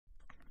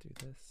do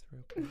this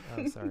real quick.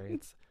 Oh, sorry,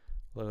 it's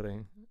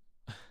loading.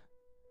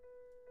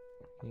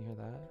 Can you hear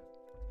that?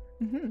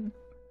 Mm-hmm.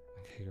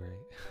 Okay,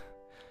 great.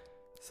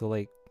 So,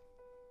 like,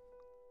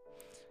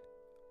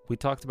 we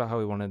talked about how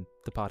we wanted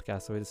the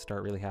podcast so we to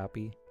start really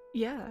happy,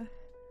 Yeah.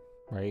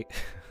 right?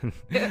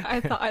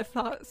 I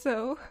thought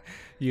so.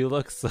 You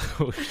look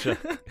so shook.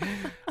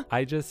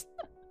 I just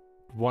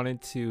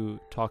wanted to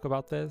talk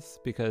about this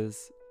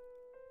because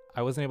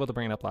I wasn't able to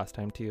bring it up last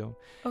time to you.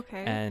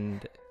 Okay.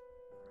 And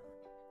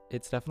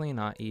it's definitely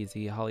not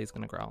easy. Holly's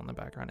going to growl in the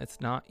background.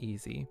 It's not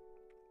easy,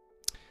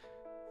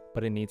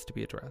 but it needs to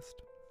be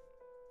addressed.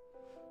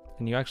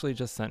 And you actually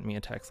just sent me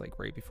a text like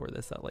right before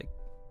this that like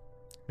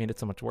made it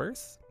so much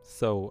worse.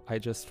 So I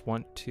just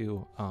want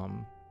to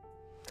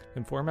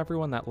inform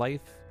everyone that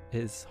life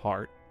is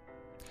hard.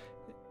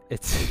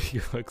 It's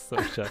you look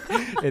so shook.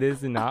 It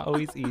is not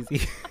always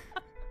easy.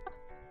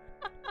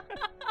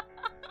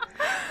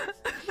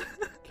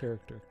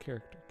 Character.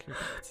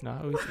 It's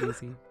not always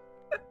easy.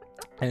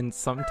 And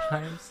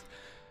sometimes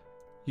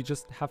you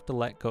just have to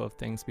let go of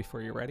things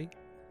before you're ready.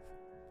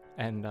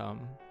 And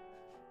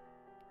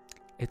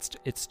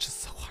it's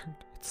just so hard.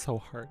 It's so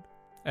hard.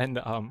 And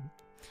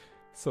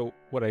so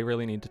what I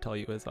really need to tell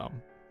you is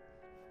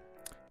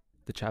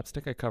the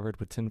chapstick I covered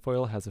with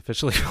tinfoil has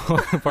officially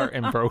fallen apart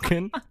and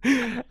broken.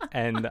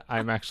 And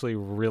I'm actually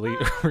really,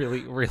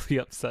 really, really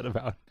upset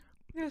about it.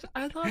 Gosh,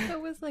 I thought that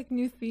was like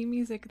new theme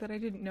music that I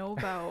didn't know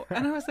about.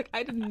 And I was like,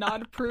 I did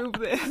not approve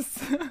this.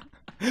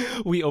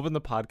 We open the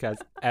podcast,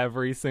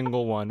 every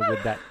single one,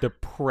 with that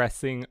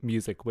depressing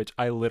music, which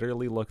I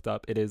literally looked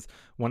up. It is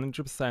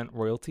 100%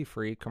 royalty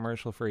free,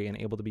 commercial free, and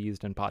able to be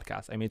used in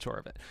podcasts. I made sure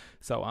of it.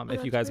 So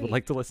if you guys would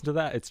like to listen to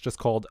that, it's just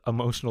called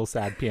emotional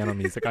sad piano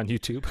music on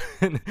YouTube.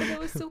 But that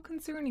was so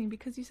concerning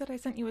because you said I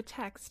sent you a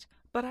text,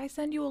 but I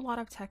send you a lot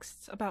of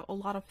texts about a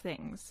lot of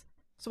things.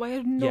 So I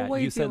had no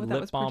idea you said what that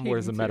lip was balm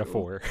was a pertaining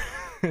to.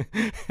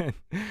 metaphor.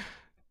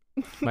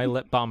 My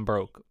lip balm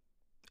broke.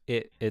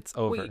 It's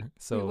over. Wait,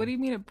 what do you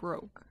mean it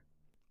broke?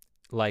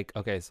 Like,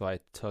 okay, so I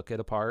took it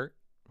apart,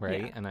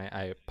 right? Yeah. And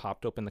I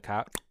popped open the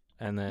cap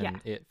and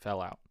then it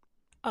fell out.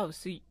 Oh,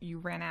 so you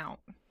ran out.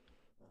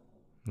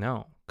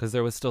 No, because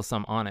there was still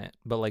some on it,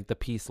 but like the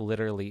piece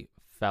literally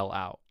fell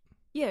out.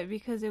 Yeah,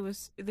 because there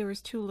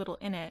was too little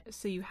in it,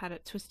 so you had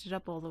it twisted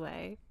up all the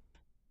way.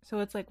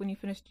 So it's like when you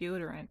finish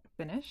deodorant.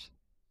 Finish?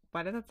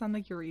 Why did that sound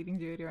like you were eating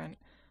deodorant?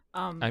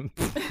 I'm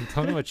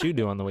telling you what you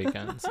do on the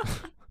weekends.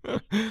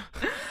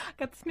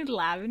 Got this new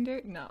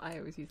lavender. No, I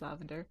always use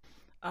lavender.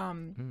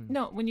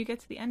 No, when you get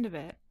to the end of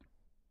it,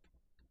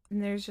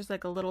 and there's just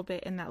like a little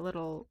bit in that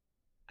little,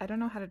 I don't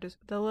know how to just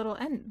the little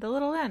end,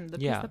 the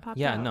piece that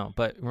popped out. No,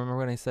 but remember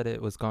when I said it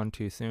was gone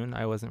too soon?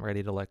 I wasn't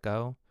ready to let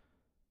go.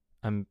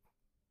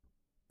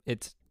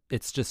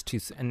 It's just too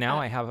soon. And now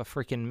I have a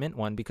freaking mint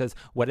one because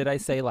what did I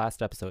say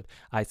last episode?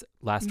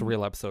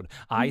 Real episode.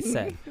 I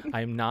said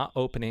I'm not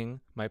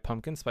opening my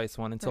pumpkin spice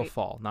one until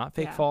fall. Not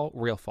fake fall,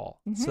 real fall.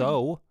 Mm-hmm.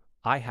 So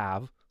I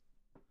have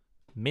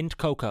mint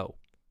cocoa.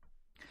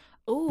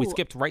 Ooh, we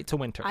skipped right to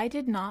winter. I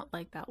did not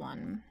like that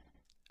one.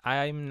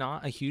 I'm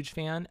not a huge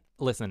fan.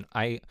 Listen,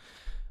 God,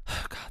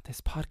 this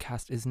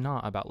podcast is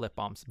not about lip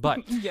balms,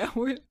 but yeah,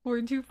 we're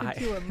 2 for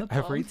 2 on lip balms.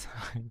 Every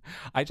time,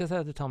 I just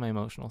had to tell my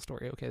emotional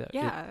story. Okay,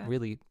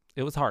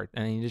 it was hard,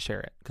 and I need to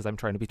share it because I'm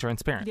trying to be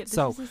transparent. Yeah, this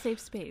is a safe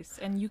space,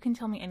 and you can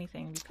tell me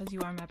anything because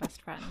you are my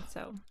best friend.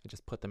 So I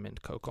just put the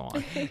mint cocoa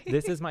on.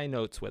 This is my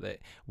notes with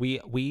it.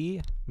 We,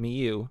 me,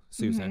 you,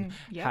 Susan,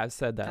 have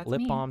said that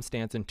lip balm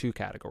stands in 2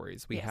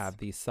 categories. We have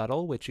the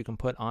subtle, which you can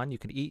put on, you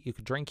could eat, you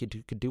could drink, you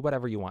could do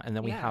whatever you want, and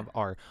then we have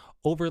our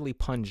overly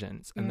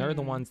pungent, and they're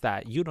the ones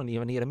that you don't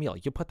even need a meal.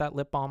 You put that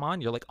lip balm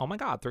on, you're like, oh my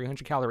god,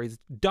 300 calories,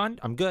 done,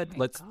 I'm good.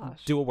 Let's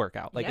do a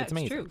workout. Like, it's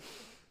amazing. True.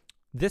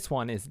 This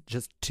one is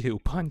just too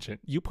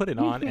pungent. You put it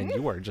on and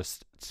you are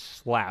just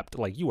slapped.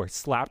 Like, you are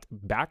slapped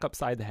back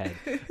upside the head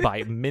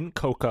by mint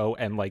cocoa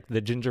and like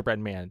the gingerbread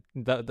man,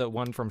 the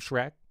one from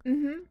Shrek.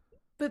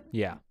 But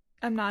yeah,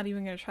 I'm not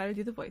even gonna try to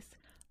do the voice.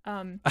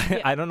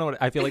 I don't know.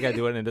 I feel like I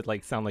do it and it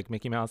like sound like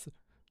Mickey Mouse.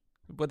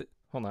 But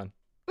hold on,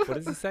 what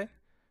does he say?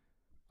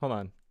 Hold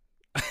on.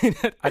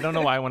 I don't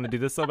know why I want to do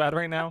this so bad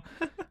right now.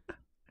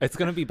 It's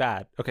gonna be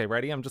bad. Okay,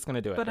 ready? I'm just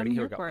gonna do it. But ready? I'm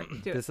Here here we go. For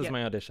it. This is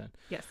my audition.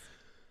 Yes.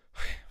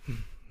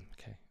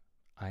 Okay.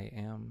 I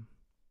am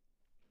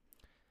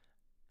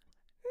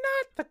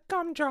not the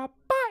gumdrop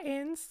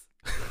buttons.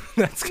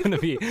 That's gonna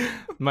be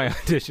my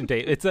audition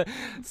date. It's a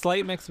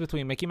slight mix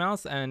between Mickey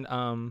Mouse and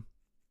I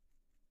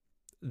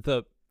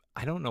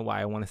don't know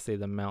why I want to say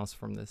the mouse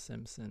from The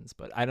Simpsons,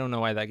 but I don't know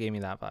why that gave me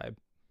that vibe.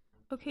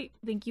 Okay,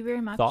 thank you very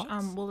much.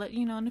 Thoughts? We'll let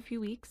you know in a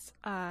few weeks.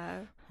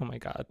 Oh my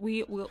god.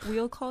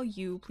 We'll call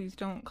you. Please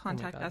don't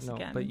contact us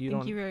again. But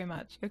thank you very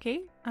much. Okay.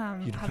 You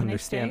don't have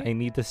understand. A nice day. I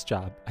need this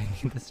job. I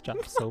need this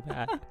job so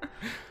bad.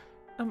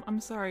 I'm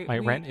sorry. My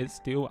rent is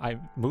due. I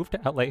moved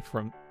to LA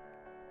from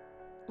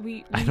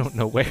I don't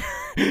know where.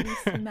 We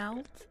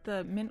smelled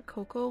the mint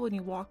cocoa when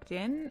you walked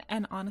in,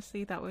 and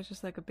honestly, that was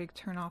just like a big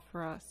turn off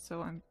for us.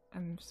 So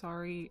I'm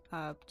sorry.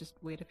 Just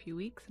wait a few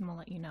weeks, and we'll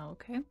let you know.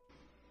 Okay.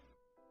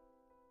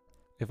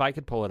 If I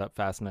could pull it up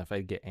fast enough,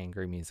 I'd get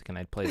angry music and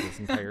I'd play this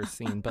entire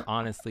scene. But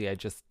honestly, I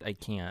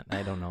can't.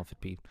 I don't know if it'd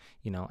be,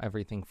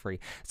 everything free.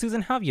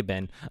 Susan, how have you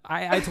been?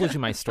 I told you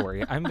my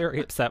story. I'm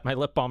very upset. My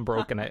lip balm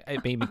broke and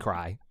it made me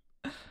cry.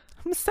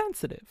 I'm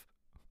sensitive.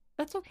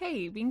 That's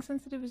okay. Being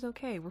sensitive is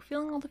okay. We're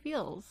feeling all the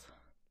feels.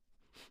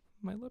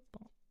 My lip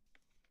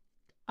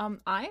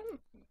balm.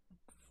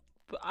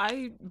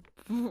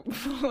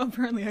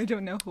 Apparently I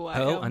don't know who I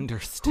am. Oh,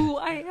 understood. Who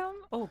I am?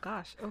 Oh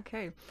gosh.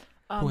 Okay.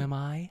 Who am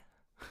I?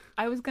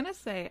 I was gonna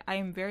say I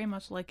am very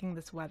much liking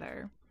this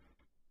weather.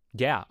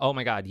 Yeah. Oh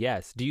my God.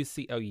 Yes. Do you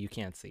see? Oh, you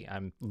can't see.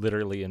 I'm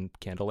literally in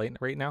candlelight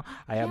right now.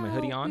 I have my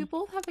hoodie on. We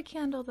both have a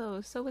candle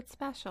though, so it's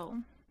special.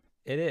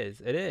 It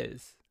is. It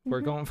is.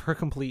 We're going for a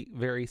complete,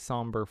 very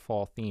somber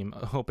fall theme,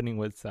 opening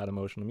with sad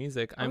emotional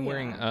music. I'm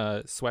wearing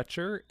a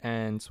sweatshirt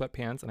and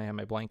sweatpants, and I have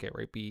my blanket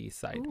right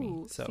beside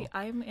me. So see,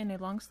 I'm in a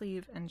long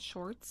sleeve and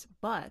shorts,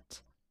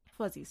 but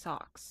fuzzy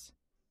socks.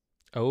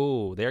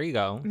 Oh, there you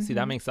go. See,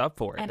 that makes up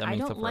for it. And that I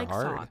makes don't up for like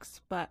hard.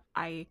 socks, but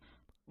I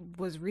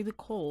was really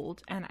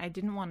cold and I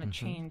didn't want to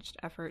change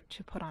effort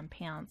to put on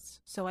pants.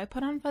 So I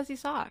put on fuzzy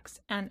socks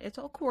and it's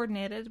all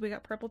coordinated. We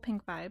got purple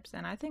pink vibes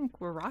and I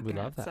think we're rocking We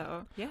love it. that.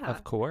 So yeah.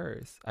 Of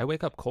course. I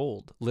wake up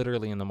cold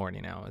literally in the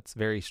morning now. It's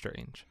very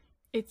strange.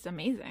 It's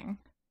amazing.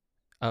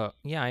 Oh,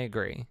 yeah, I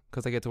agree.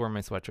 Because I get to wear my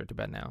sweatshirt to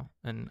bed now.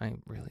 And I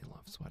really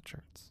love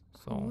sweatshirts.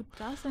 So who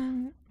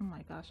doesn't? Oh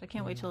my gosh. I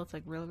can't wait till it's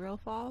like real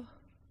fall.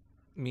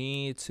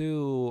 Me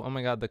too. Oh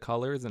my God, the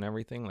colors and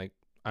everything. Like,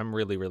 I'm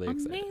really, really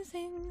excited.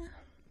 Amazing.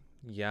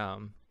 Yeah.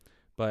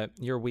 But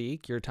your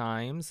week, your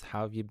times,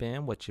 how have you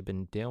been? What you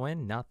been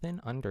doing? Nothing.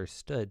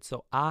 Understood.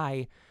 So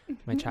my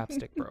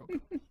chapstick broke.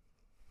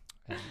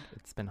 And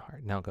it's been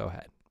hard. Now go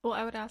ahead. Well,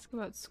 I would ask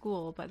about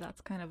school, but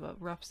that's kind of a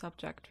rough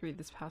subject for you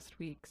this past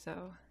week,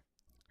 so.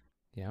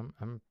 Yeah,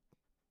 I'm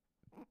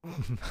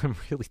I'm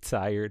really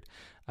tired.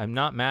 I'm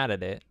not mad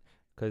at it.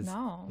 Because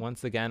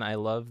once again, I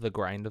love the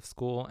grind of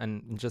school.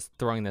 And just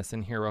throwing this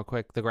in here real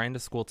quick, the grind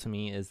of school to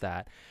me is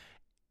that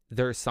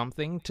there's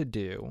something to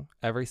do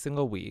every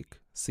single week.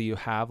 So you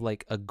have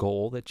like a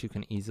goal that you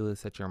can easily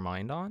set your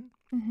mind on,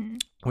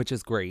 which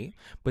is great.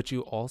 But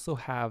you also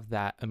have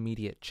that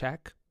immediate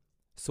check.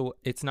 So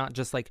it's not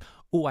just like,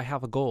 oh, I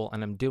have a goal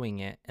and I'm doing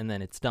it and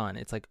then it's done.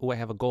 It's like, oh, I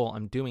have a goal,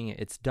 I'm doing it,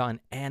 it's done,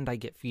 and I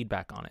get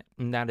feedback on it.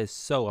 And that is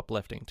so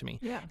uplifting to me.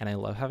 Yeah. And I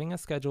love having a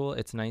schedule.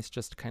 It's nice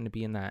just to kind of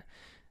be in that,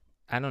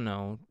 I don't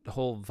know, the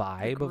whole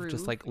vibe of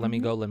just like, let me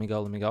go,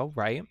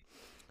 right?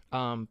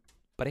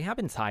 But I have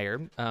been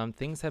tired.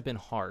 Things have been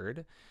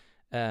hard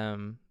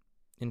in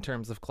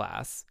terms of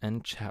class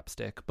and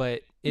chapstick.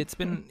 But it's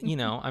been,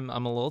 I'm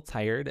a little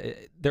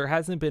tired. There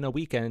hasn't been a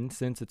weekend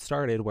since it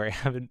started where I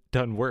haven't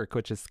done work,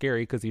 which is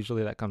scary because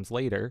usually that comes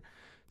later.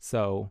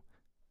 So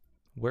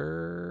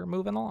we're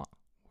moving along.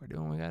 We're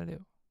doing what we got to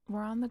do.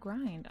 We're on the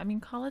grind. I mean,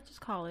 college is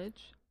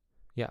college.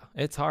 Yeah,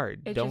 it's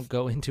hard. Don't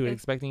go into it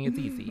expecting it's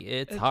easy.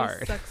 It's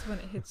hard. It just sucks when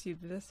it hits you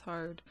this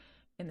hard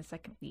in the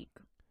second week.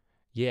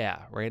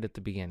 Yeah, right at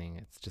the beginning.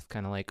 It's just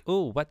kind of like,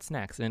 oh, what's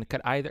next? And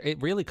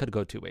it really could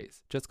go two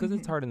ways. Just because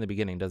it's hard in the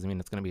beginning doesn't mean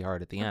it's going to be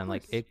hard at the end.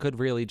 Like, it could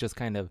really just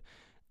kind of,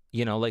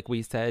 like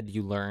we said,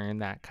 you learn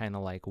that kind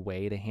of like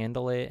way to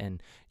handle it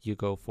and you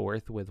go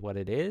forth with what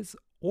it is,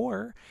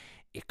 or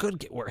it could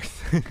get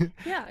worse.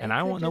 Yeah. And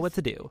I won't know what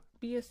to do.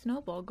 Be a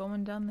snowball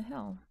going down the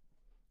hill.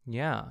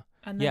 Yeah.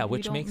 Yeah,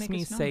 which makes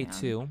me say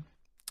too,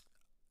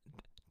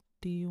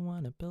 do you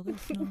want to build a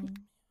snowman?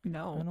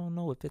 No. I don't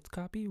know if it's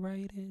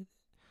copyrighted,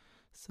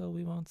 so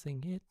we won't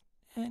sing it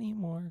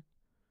anymore.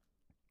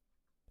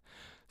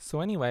 So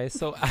anyway,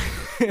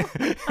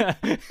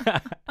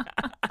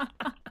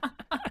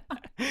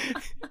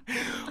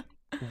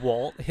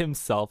 Walt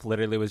himself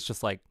literally was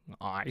just like,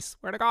 oh, I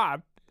swear to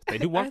God, they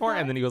do one more,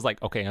 and then he was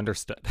like, okay,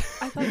 understood.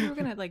 I thought you were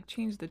gonna like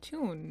change the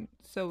tune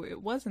so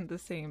it wasn't the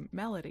same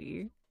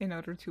melody in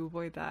order to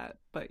avoid that.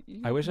 But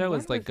I wish I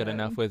was like good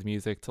enough with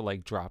music to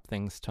like drop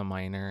things to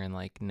minor and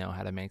like know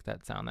how to make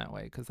that sound that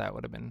way, because that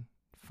would have been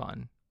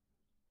fun.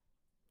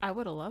 I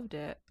would have loved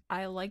it.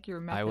 I like your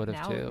method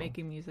now of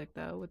making music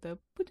though, with the.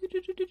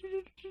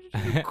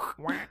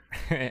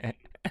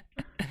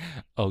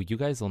 Oh, you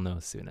guys will know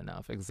soon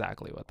enough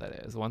exactly what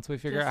that is. Once we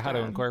figure out how to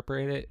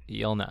incorporate it,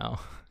 you'll know.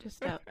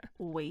 Just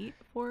wait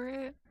for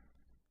it.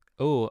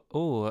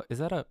 Oh, is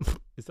that a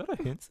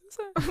hint?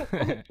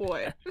 Oh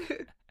boy,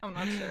 I'm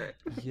not sure.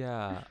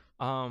 Yeah.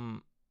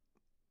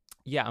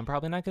 Yeah, I'm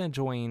probably not gonna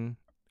join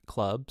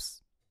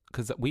clubs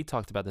because we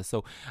talked about this.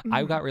 So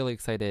I got really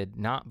excited,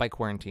 not by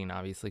quarantine,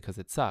 obviously, because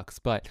it sucks,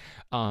 but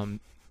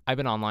I've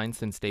been online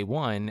since day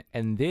one,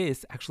 and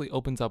this actually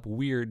opens up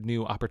weird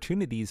new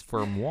opportunities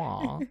for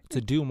moi to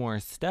do more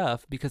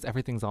stuff because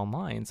everything's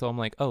online. So I'm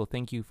like, oh,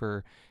 thank you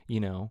for,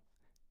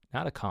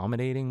 not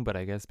accommodating, but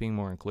I guess being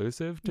more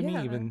inclusive to me.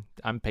 Even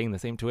I'm paying the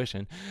same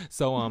tuition.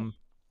 So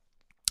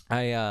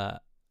I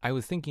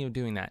was thinking of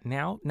doing that.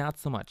 Now, not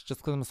so much, just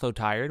because I'm so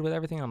tired with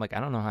everything. I'm like, I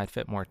don't know how I'd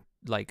fit more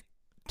like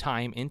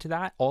time into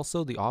that.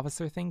 Also, the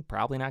officer thing,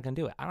 probably not gonna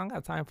do it. I don't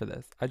got time for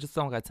this. I just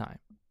don't got time.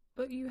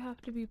 But you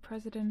have to be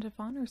president of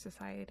Honor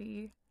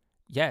Society.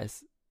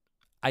 Yes,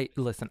 I'd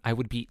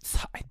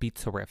be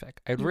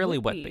terrific. I really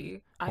would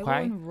be. Okay? I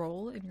will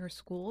enroll in your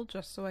school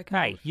just so I can.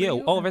 Hey,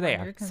 you over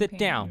there, sit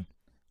down.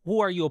 Who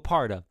are you a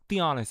part of? The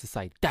Honor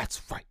Society.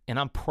 That's right. And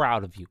I'm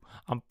proud of you.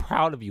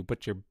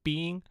 But you're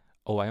being,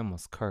 I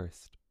almost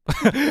cursed.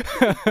 In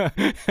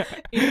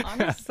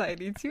Honor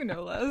Society too,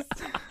 no less.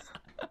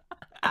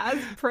 As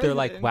president. They're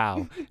like,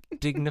 wow,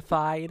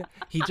 dignified.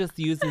 He just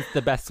uses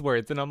the best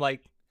words. And I'm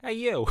like, hey,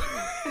 you.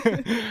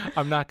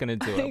 I'm not going to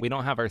do it. We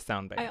don't have our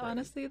sound bite. I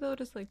honestly, though,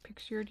 just like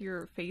pictured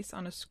your face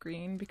on a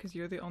screen because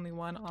you're the only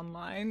one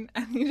online.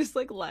 And you just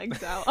like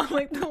lagged out on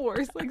like the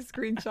worst like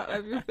screenshot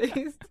of your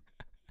face.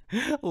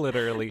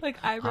 Literally.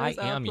 Like eyebrows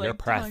I am up, your like,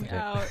 president. tongue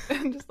out,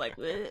 and just like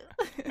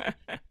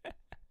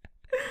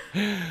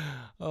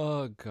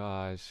Oh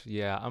gosh.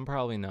 Yeah, I'm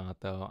probably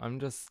not though. I'm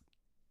just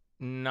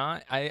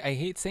not I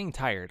hate saying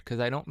tired because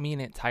I don't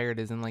mean it tired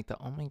as in like the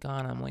oh my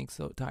god, I'm like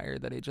so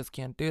tired that I just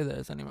can't do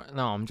this anymore.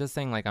 No, I'm just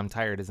saying like I'm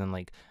tired as in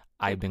like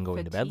I've been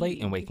going to bed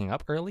late and waking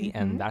up early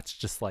and that's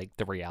just like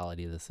the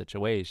reality of the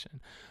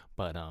situation.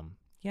 But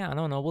yeah, I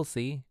don't know, we'll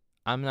see.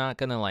 I'm not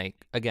gonna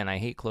like, again, I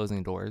hate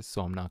closing doors,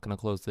 so I'm not gonna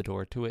close the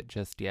door to it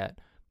just yet.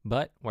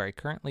 But where I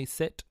currently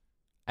sit,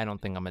 I don't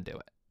think I'm gonna do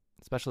it.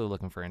 Especially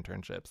looking for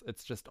internships.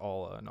 It's just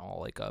all in all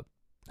like a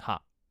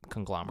hot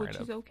conglomerate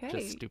of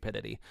just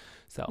stupidity.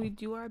 So we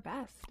do our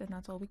best, and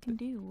that's all we can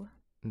do.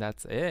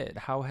 That's it.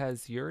 How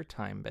has your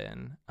time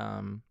been?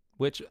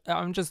 Which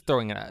I'm just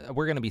throwing it out.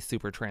 We're going to be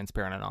super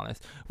transparent and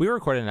honest. We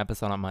recorded an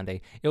episode on Monday.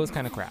 It was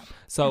kind of crap.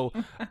 So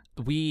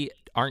we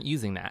aren't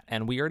using that.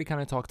 And we already kind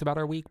of talked about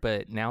our week,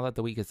 but now that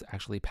the week is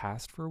actually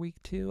passed for week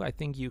 2, I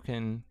think you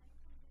can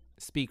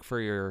speak for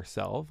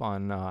yourself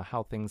on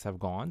how things have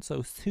gone.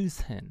 So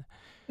Susan,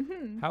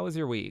 how was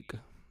your week?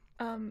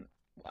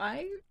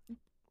 I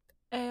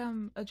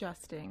am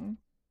adjusting.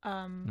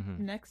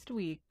 Next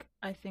week,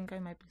 I think I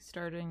might be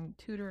starting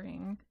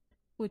tutoring,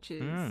 which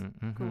is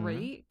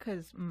great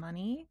because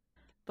money,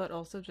 but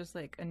also just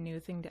like a new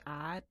thing to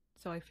add.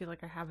 So I feel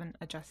like I haven't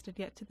adjusted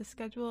yet to the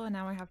schedule, and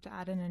now I have to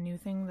add in a new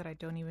thing that I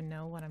don't even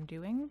know what I'm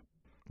doing.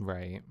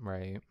 Right.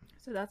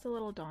 So that's a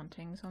little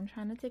daunting. So I'm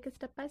trying to take it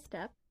step by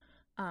step.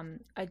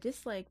 I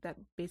dislike that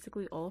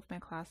basically all of my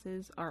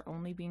classes are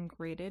only being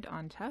graded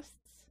on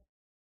tests,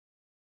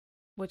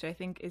 which I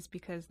think is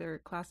because their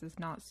class is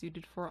not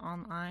suited for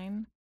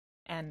online.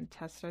 And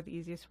tests are the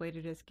easiest way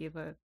to just give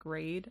a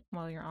grade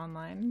while you're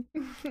online.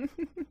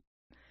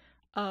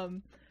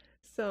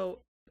 So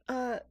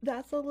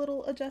that's a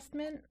little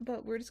adjustment,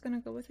 but we're just going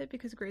to go with it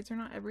because grades are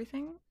not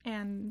everything.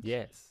 And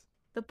yes,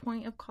 the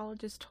point of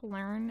college is to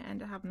learn and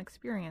to have an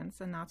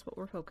experience, and that's what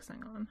we're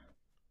focusing on.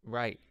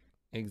 Right.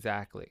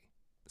 Exactly.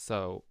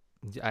 So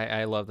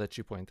I love that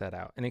you point that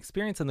out. And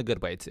experience in the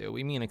good way, too.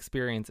 We mean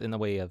experience in the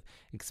way of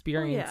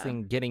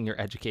experiencing getting your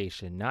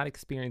education, not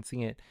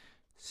experiencing it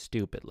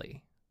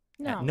stupidly.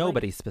 No,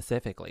 nobody like,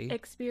 specifically.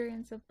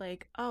 Experience of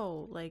like,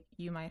 oh, like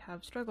you might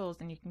have struggles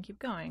and you can keep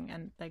going,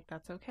 and like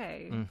that's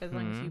okay as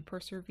long as you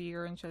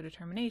persevere and show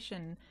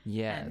determination.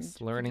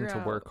 Yes, learning to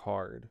work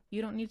hard.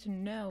 You don't need to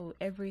know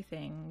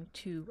everything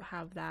to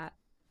have that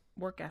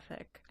work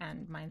ethic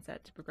and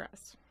mindset to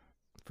progress.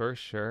 For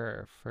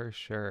sure.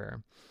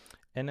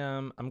 And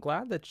I'm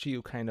glad that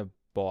you kind of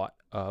brought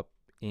up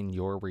in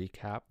your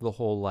recap the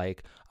whole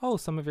like, oh,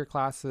 some of your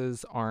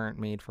classes aren't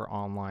made for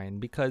online,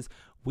 because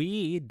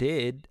we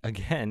did,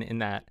 again, in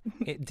that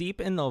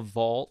deep in the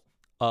vault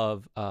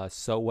of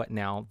So What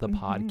Now, the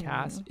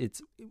podcast,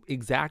 it's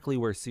exactly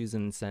where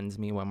Susan sends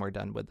me when we're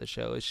done with the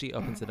show. She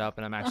opens it up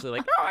and I'm actually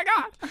like, oh my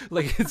God,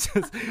 like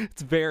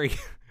it's very,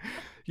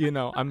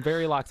 I'm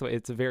very locked away.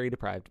 It's very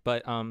deprived.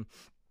 But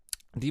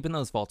deep in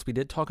those vaults, we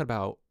did talk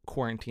about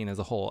quarantine as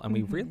a whole, and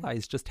we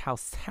realized just how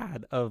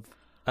sad of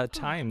a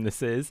time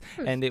this is,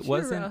 and it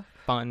wasn't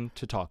fun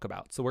to talk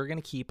about. So we're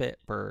going to keep it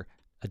for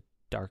a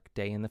dark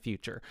day in the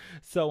future.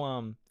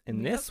 So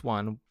in this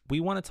one, we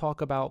want to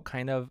talk about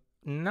kind of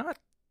not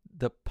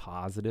the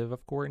positive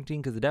of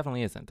quarantine, because it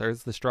definitely isn't.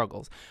 There's the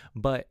struggles,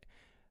 but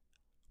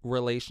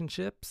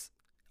relationships,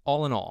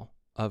 all in all,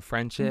 of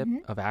friendship,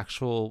 of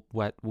actual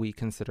what we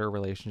consider a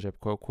relationship,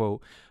 quote,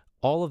 quote,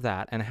 all of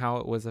that, and how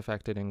it was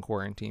affected in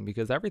quarantine,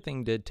 because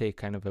everything did take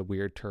kind of a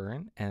weird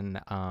turn, and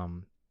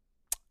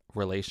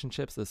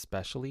relationships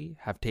especially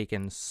have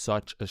taken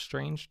such a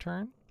strange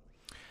turn.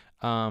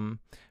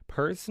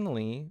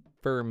 Personally,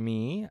 for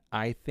me,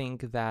 I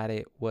think that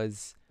it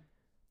was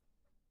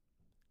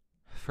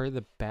for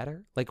the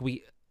better. Like,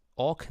 we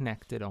all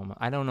connected almost.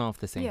 I don't know if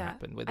the same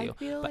happened with you,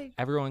 but like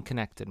everyone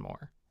connected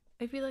more.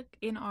 I feel like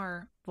in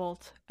our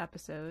Vault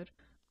episode,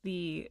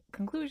 the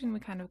conclusion we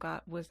kind of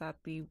got was that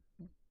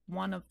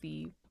one of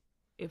the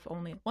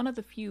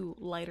few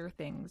lighter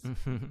things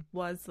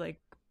was like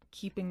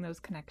keeping those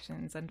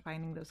connections and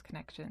finding those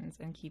connections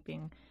and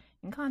keeping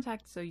in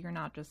contact, so you're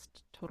not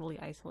just totally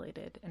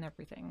isolated and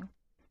everything.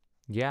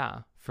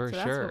 Yeah, for sure.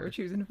 So that's what we're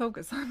choosing to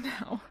focus on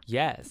now.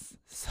 Yes.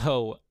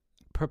 So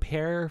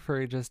prepare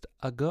for just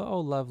a good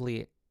old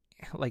lovely,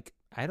 like,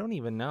 I don't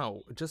even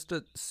know, just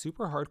a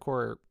super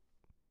hardcore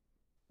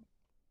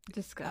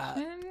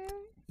discussion.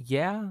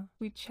 Yeah.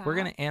 We chat. We're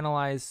going to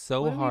analyze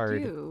so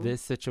hard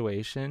this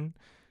situation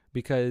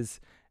because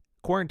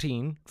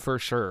quarantine, for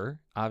sure,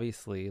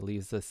 obviously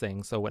leaves this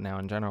thing. So what now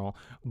in general?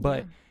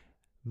 But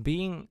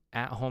being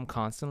at home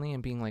constantly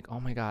and being like, oh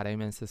my God, I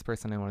miss this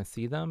person. I want to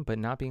see them, but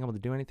not being able to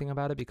do anything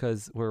about it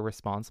because we're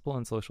responsible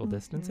in social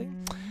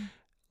distancing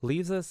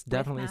leaves us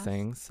definitely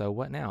saying, so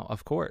what now?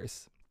 Of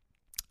course.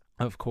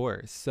 Of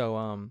course.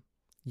 So,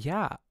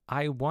 yeah,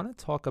 I want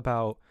to talk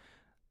about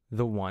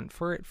the want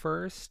for it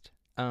first,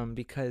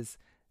 because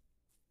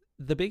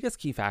the biggest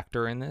key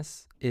factor in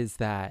this is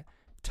that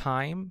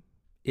time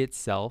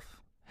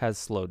itself has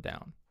slowed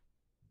down.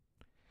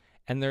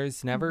 And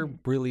there's never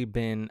really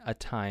been a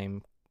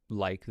time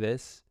like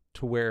this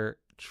to where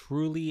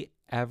truly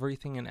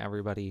everything and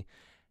everybody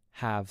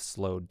have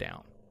slowed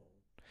down.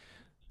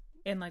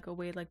 In like a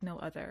way like no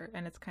other.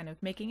 And it's kind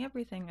of making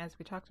everything, as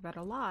we talked about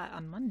a lot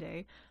on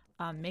Monday,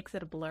 makes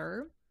it a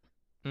blur.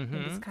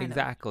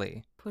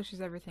 Exactly. Pushes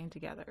everything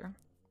together.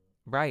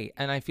 Right.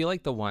 And I feel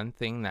like the one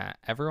thing that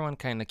everyone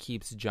kind of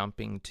keeps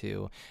jumping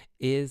to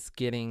is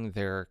getting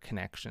their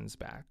connections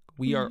back.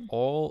 We are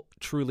all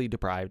truly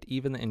deprived,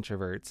 even the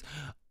introverts,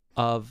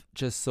 of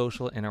just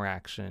social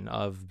interaction,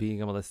 of being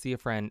able to see a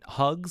friend.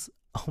 Hugs.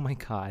 Oh my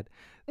God.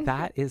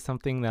 That is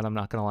something that I'm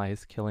not going to lie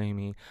is killing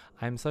me.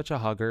 I'm such a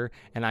hugger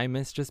and I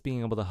miss just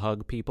being able to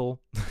hug people.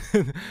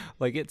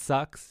 Like it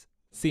sucks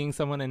seeing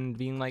someone and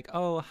being like,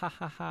 oh, ha,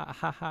 ha, ha,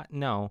 ha, ha.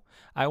 No,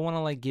 I want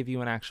to like give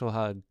you an actual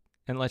hug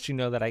and let you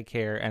know that I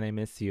care and I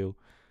miss you.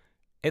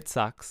 It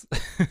sucks.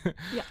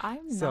 Yeah,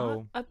 I'm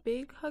not a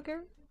big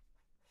hugger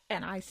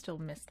and I still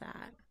miss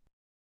that.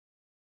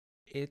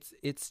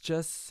 It's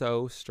just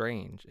so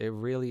strange. It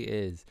really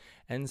is.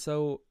 And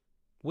so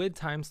with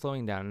time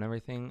slowing down and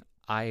everything,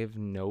 I've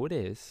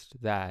noticed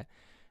that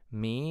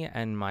me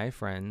and my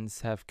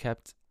friends have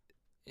kept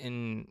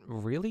in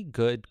really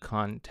good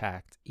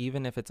contact,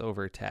 even if it's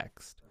over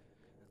text.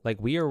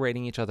 Like we are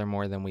writing each other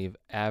more than we've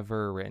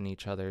ever written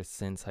each other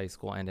since high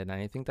school ended.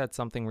 And I think that's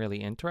something really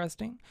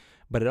interesting,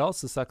 but it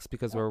also sucks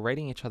because we're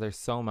writing each other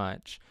so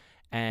much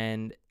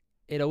and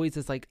it always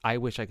is like, I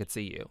wish I could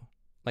see you.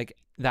 Like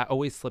that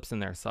always slips in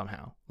there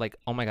somehow. Like,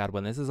 oh my God,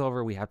 when this is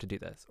over, we have to do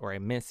this, or I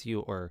miss you,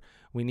 or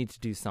we need to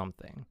do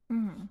something.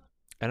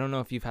 I don't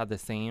know if you've had the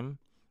same.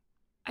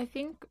 I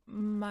think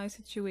my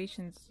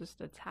situation's just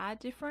a tad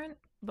different,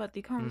 but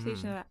the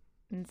conversation that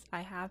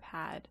I have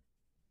had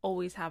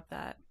always have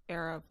that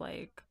era of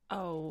like,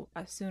 oh,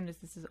 as soon as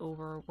this is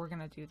over, we're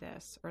gonna do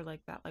this, or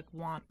like that like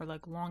want or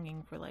like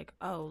longing for like,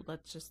 oh,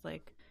 let's just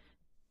like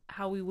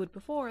how we would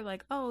before,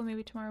 like, oh,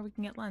 maybe tomorrow we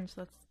can get lunch.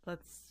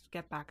 Let's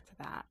get back to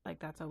that. Like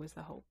that's always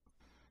the hope.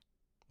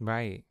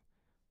 Right.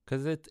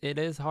 Because it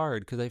is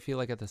hard because I feel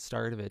like at the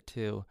start of it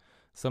too,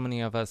 so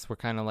many of us were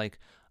kind of like,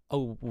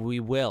 oh, we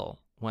will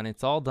when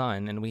it's all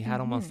done. And we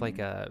had almost like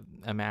a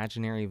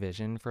imaginary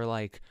vision for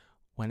like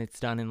when it's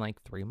done in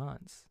like 3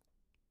 months.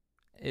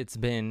 It's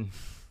been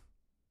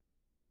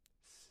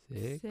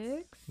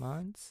 6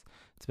 months.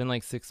 It's been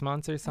like 6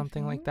 months or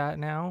something like that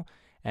now.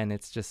 And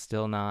it's just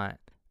still not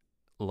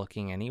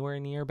looking anywhere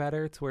near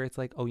better to where it's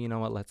like, oh, you know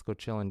what? Let's go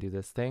chill and do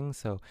this thing.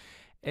 So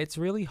it's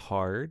really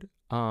hard,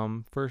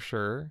 for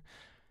sure.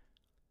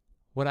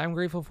 What I'm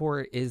grateful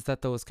for is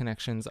that those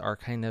connections are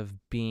kind of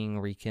being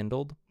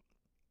rekindled.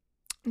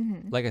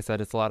 Like I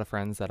said, it's a lot of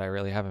friends that I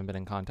really haven't been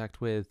in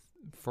contact with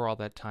for all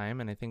that time.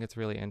 And I think it's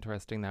really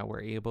interesting that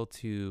we're able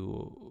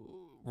to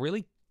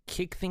really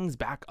kick things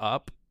back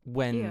up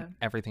when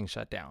everything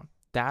shut down.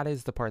 That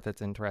is the part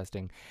that's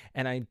interesting.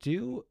 And I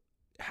do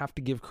have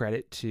to give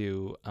credit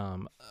to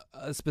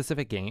a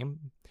specific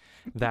game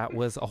that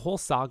was a whole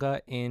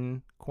saga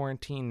in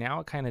quarantine. Now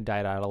it kind of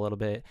died out a little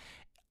bit.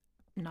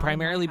 Not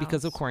primarily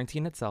because of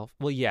quarantine itself.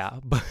 Well, yeah,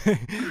 but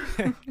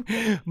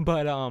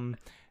but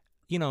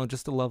you know,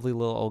 just a lovely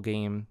little old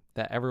game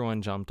that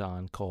everyone jumped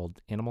on called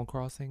Animal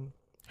Crossing.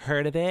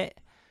 Heard of it?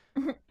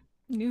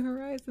 New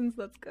Horizons,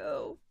 let's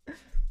go.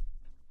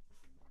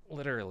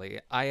 Literally,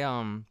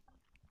 that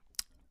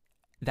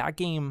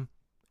game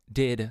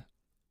did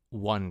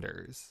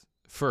wonders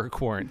for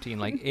quarantine.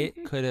 Like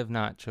it could have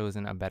not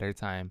chosen a better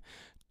time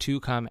to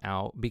come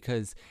out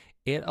because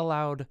it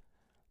allowed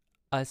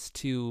us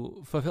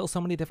to fulfill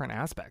so many different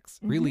aspects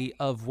really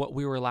of what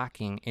we were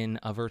lacking in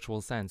a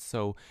virtual sense.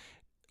 So,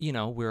 you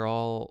know, we're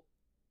all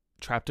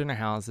trapped in our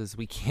houses.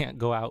 We can't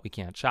go out. We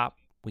can't shop.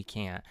 We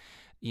can't,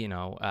 you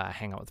know,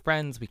 hang out with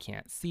friends. We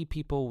can't see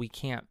people. We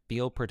can't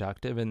feel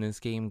productive. And this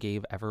game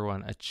gave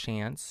everyone a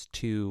chance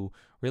to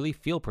really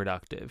feel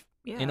productive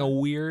in a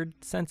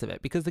weird sense of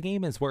it because the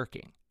game is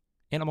working.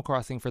 Animal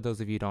Crossing, for those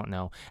of you who don't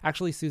know.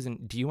 Actually, Susan,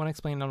 do you want to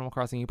explain Animal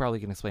Crossing? You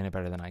probably can explain it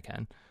better than I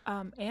can.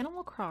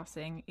 Animal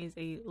Crossing is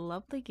a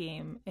lovely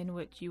game in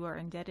which you are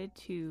indebted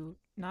to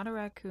not a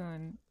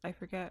raccoon. I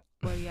forget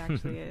what he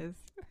actually is.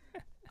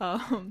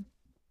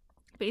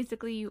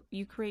 Basically,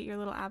 you create your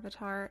little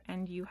avatar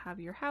and you have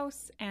your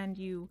house and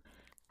you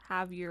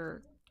have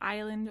your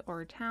island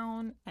or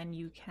town and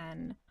you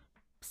can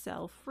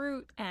sell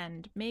fruit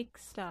and make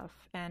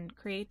stuff and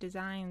create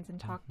designs and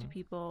talk to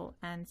people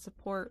and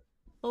support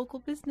local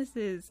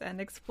businesses and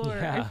explore.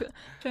 Yeah.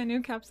 Trying to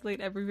encapsulate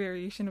every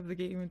variation of the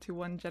game into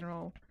one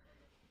general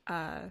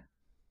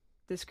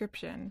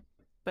description.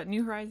 But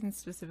New Horizons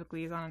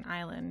specifically is on an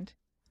island,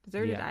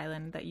 deserted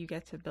island, that you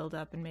get to build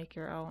up and make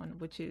your own,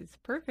 which is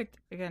perfect,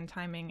 again,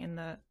 timing in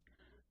the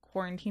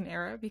quarantine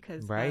era,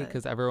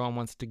 because everyone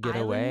wants to get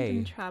island away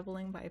and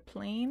traveling by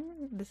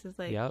plane. This is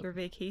like your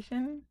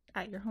vacation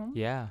at your home.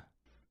 Yeah.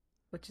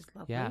 Which is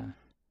lovely. Yeah.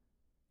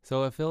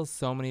 So it fills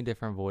so many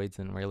different voids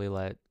and really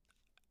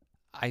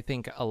I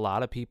think a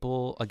lot of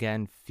people,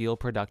 again, feel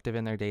productive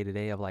in their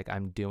day-to-day of like,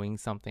 I'm doing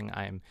something,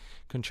 I'm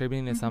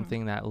contributing to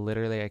something that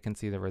literally I can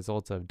see the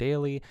results of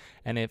daily.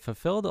 And it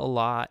fulfilled a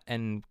lot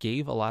and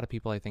gave a lot of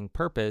people, I think,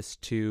 purpose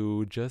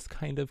to just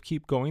kind of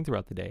keep going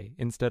throughout the day.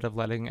 Instead of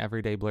letting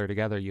every day blur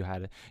together, you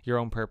had your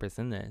own purpose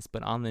in this.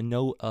 But on the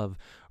note of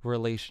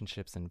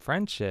relationships and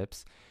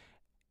friendships,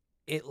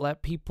 it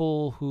let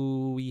people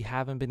who we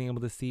haven't been able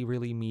to see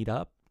really meet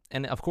up.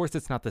 And of course,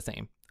 it's not the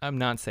same. I'm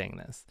not saying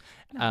this.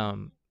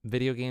 No.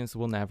 Video games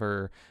will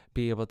never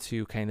be able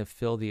to kind of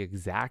fill the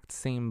exact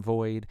same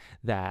void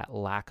that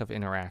lack of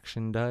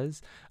interaction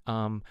does.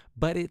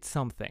 But it's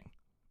something.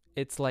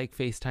 It's like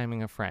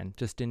FaceTiming a friend,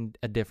 just in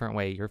a different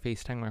way. You're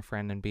FaceTiming a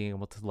friend and being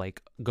able to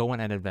like go on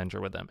an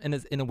adventure with them, and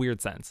in a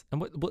weird sense. And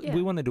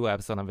we want to do an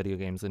episode on video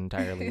games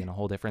entirely in a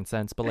whole different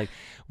sense. But like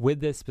with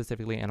this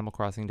specifically, Animal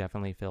Crossing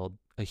definitely filled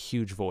a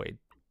huge void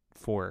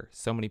for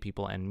so many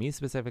people. And me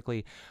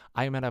specifically,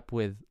 I met up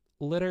with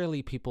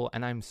literally people,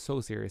 and I'm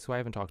so serious, who I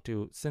haven't talked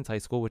to since high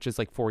school, which is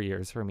like 4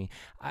 years for me.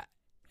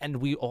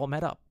 And we all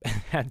met up and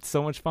had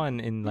so much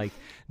fun in like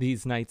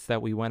these nights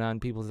that we went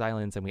on people's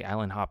islands and we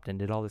island hopped and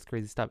did all this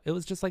crazy stuff. It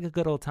was just like a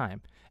good old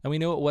time. And we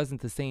knew it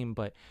wasn't the same,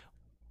 but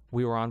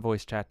we were on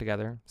voice chat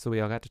together. So we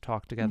all got to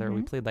talk together.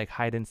 We played like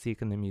hide and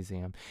seek in the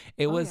museum.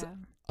 It was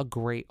a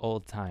great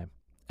old time.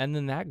 And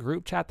then that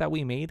group chat that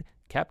we made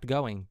kept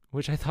going,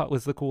 which I thought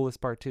was the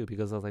coolest part too,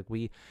 because I was like,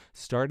 we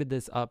started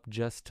this up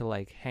just to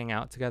like hang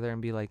out together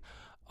and be like,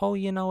 oh,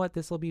 you know what,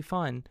 this will be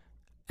fun.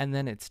 And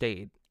then it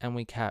stayed and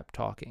we kept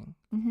talking.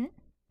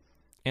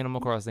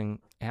 Animal Crossing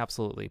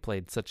absolutely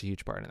played such a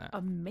huge part in that.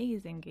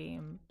 Amazing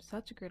game.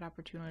 Such a great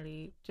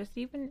opportunity. Just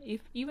even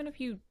if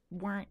you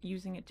weren't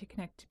using it to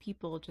connect to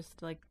people,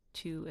 just like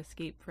to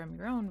escape from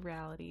your own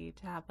reality,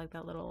 to have like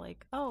that little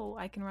like, oh,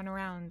 I can run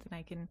around and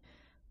I can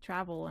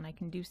travel and I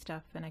can do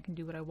stuff and I can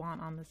do what I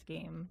want on this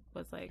game,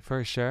 was like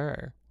for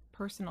sure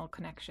personal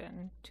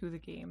connection to the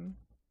game.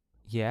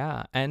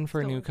 Yeah, and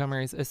for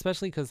newcomers,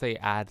 especially because they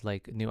add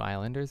like new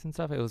islanders and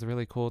stuff, it was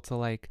really cool to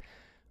like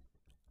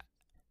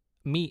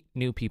meet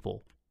new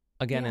people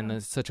again. In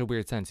such a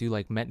weird sense, you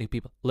like met new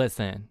people.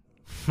 Listen,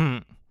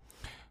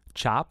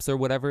 Chops or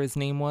whatever his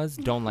name was,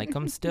 don't like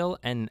him still,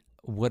 and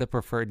would have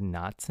preferred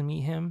not to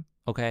meet him.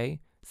 Okay,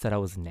 said I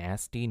was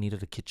nasty,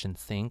 needed a kitchen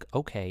sink.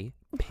 Okay,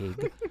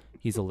 pig.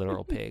 He's a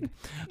literal pig.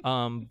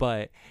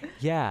 But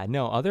yeah,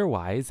 no,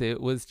 otherwise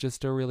it was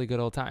just a really good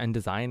old time. And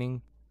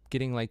designing,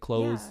 getting like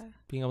clothes,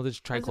 being able to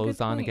just try clothes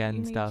on again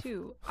and stuff.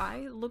 Too.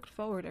 I looked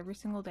forward every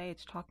single day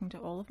to talking to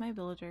all of my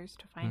villagers,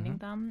 to finding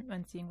them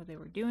and seeing what they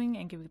were doing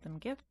and giving them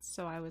gifts.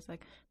 So I was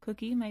like,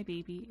 Cookie, my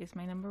baby, is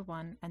my number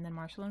one, and then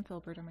Marshall and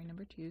Filbert are my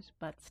number twos.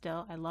 But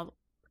still, I love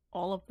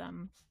all of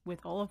them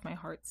with all of my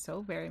heart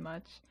so very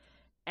much.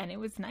 And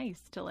it was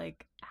nice to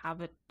like have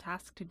a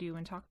task to do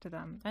and talk to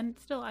them. And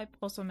still, I've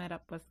also met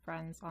up with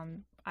friends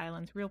on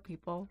islands, real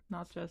people,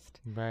 not just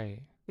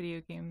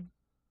video game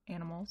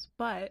animals.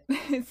 But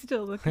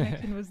still, the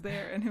connection was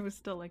there, and it was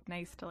still like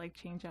nice to like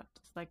change up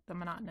just like the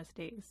monotonous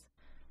days.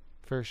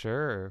 For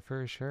sure,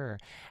 for sure.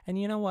 And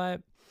you know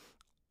what?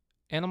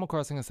 Animal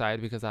Crossing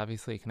aside, because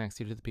obviously it connects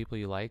you to the people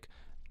you like,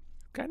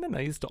 kind of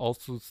nice to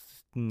also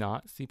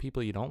not see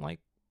people you don't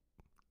like.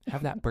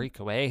 Have that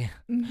breakaway.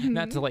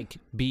 Not to like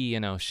be,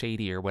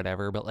 shady or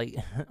whatever, but like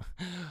it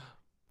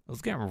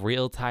was getting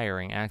real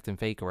tiring acting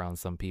fake around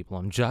some people.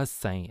 I'm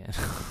just saying.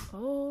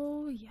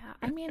 Oh yeah.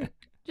 I mean,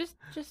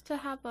 just to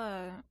have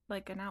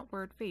an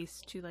outward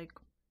face, to like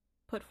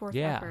put forth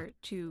effort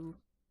to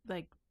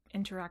like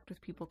interact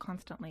with people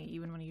constantly,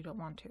 even when you don't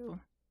want to.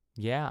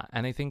 Yeah,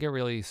 and I think it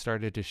really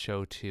started to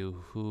show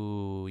to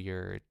who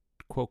your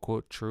quote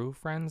quote true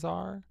friends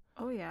are.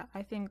 Oh yeah,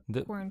 I think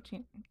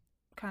quarantine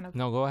kind of.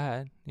 No, go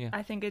ahead. Yeah.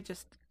 I think it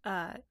just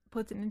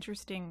puts an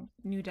interesting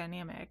new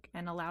dynamic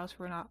and allows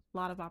for a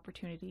lot of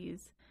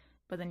opportunities,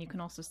 but then you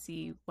can also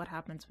see what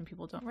happens when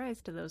people don't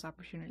rise to those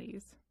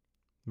opportunities.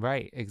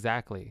 Right,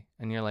 exactly.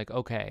 And you're like,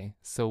 okay,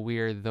 so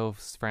we're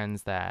those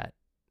friends that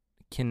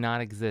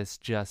cannot exist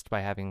just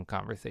by having a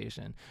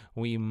conversation.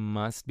 We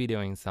must be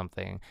doing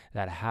something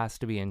that has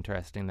to be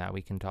interesting that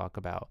we can talk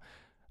about.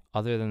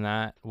 Other than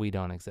that, we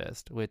don't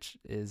exist, which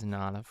is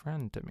not a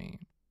friend to me.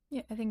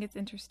 Yeah, I think it's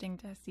interesting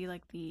to see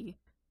like the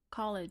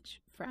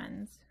college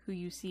friends who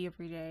you see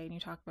every day and you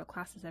talk about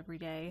classes every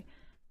day,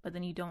 but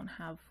then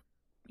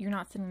you're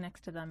not sitting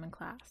next to them in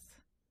class.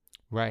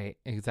 Right,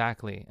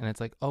 exactly. And it's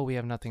like, oh, we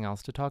have nothing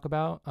else to talk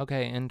about?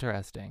 Okay,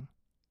 interesting.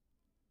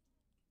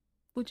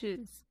 Which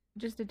is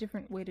just a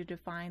different way to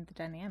define the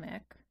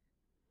dynamic.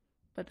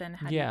 But then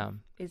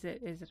is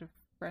it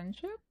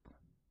friendship?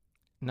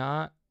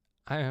 Not,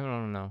 I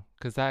don't know,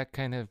 because that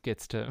kind of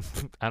gets to,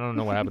 I don't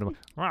know what happened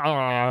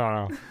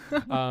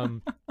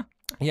to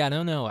yeah,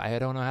 no, I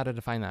don't know how to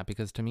define that,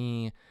 because to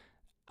me,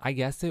 I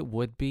guess it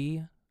would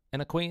be an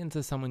acquaintance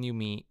is someone you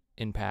meet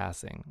in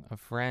passing. A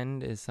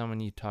friend is someone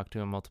you talk to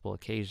on multiple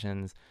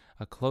occasions.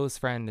 A close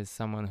friend is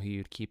someone who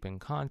you'd keep in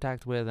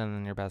contact with, and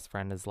then your best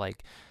friend is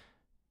like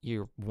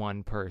your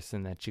one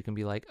person that you can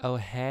be like, oh,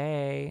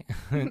 hey,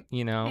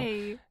 you know,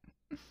 Hey.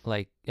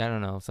 Like, I don't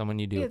know, someone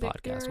you do a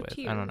podcast with.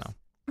 Tears. I don't know.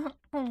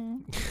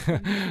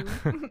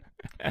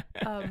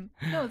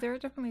 No, there are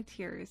definitely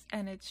tears,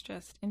 and it's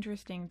just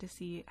interesting to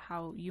see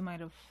how you might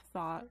have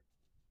thought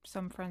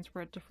some friends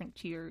were at different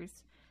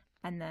tiers,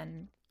 and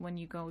then when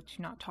you go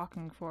to not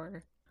talking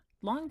for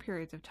long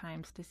periods of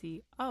times to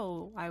see,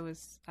 oh, I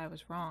was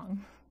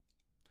wrong.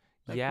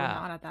 Like, yeah,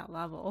 we're not at that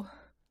level.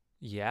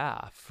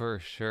 Yeah, for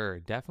sure.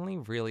 Definitely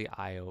really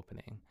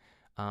eye-opening.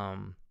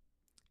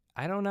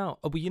 I don't know.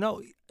 Oh, but you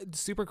know,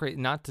 super great.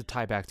 Not to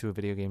tie back to a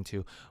video game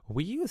too.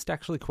 We used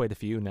actually quite a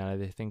few, now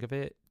that I think of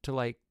it, to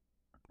like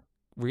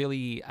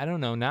really, I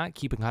don't know, not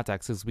keep in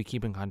contact, because we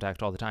keep in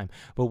contact all the time.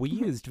 But we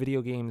used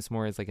video games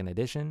more as like an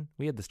addition.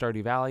 We had the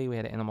Stardew Valley. We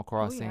had Animal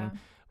Crossing. Oh, yeah.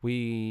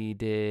 We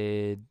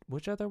did,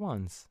 which other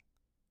ones?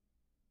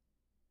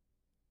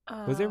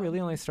 Was it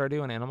really only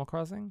Stardew and Animal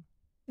Crossing?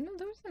 No,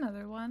 there was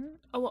another one.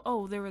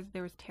 Oh, there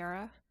was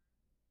Terra.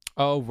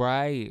 Oh,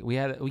 right. We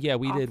had, yeah,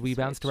 we did. We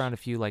bounced Switch. around a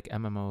few like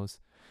MMOs.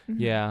 Mm-hmm.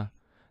 Yeah.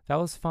 That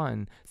was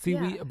fun. See,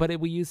 Yeah.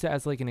 we used it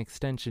as like an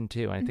extension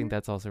too. And I think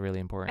that's also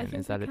really important,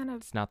 is that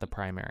it's not the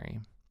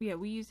primary. Yeah,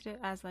 we used it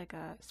as like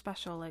a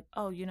special, like,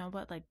 oh, you know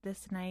what, like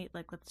this night,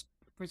 like let's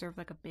reserve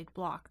like a big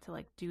block to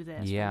like do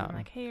this. Yeah.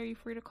 Like, hey, are you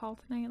free to call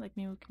tonight? Like,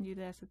 maybe we can do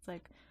this. It's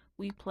like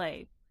we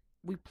play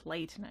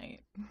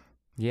tonight.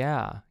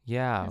 Yeah.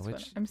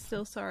 Which I'm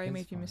still sorry I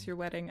made you miss your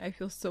wedding. I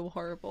feel so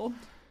horrible.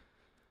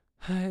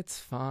 It's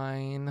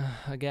fine.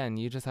 Again,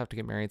 you just have to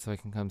get married so I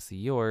can come see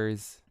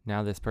yours.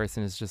 Now this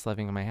person is just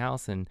living in my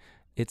house, and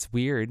it's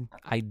weird.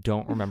 I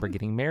don't remember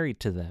getting married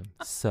to them.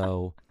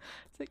 So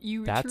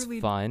that's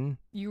fun.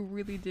 You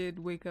really did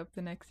wake up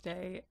the next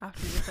day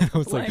after you I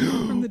was like,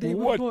 from the day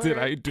what before. did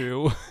I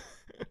do?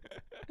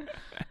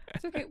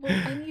 It's okay.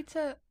 Well, I need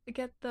to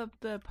get the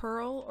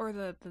pearl or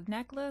the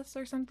necklace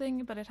or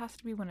something, but it has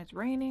to be when it's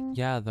raining.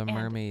 Yeah, the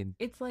mermaid.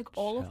 It's like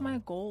all of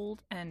my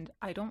gold, and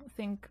I don't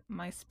think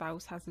my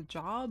spouse has a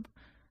job.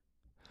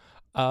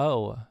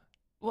 Oh.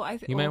 Well,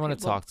 you might want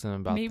to talk to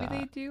them about maybe that.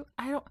 Maybe they do.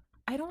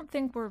 I don't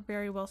think we're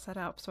very well set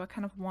up, so I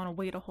kind of want to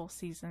wait a whole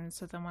season,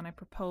 so then when I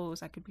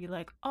propose, I could be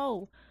like,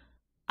 oh,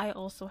 I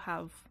also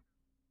have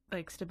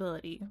like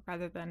stability,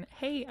 rather than,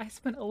 hey, I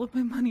spent all of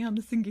my money on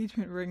this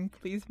engagement ring,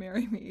 please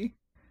marry me.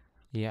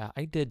 Yeah,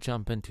 I did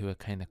jump into it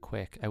kind of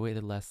quick. I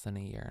waited less than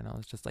a year, and I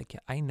was just like,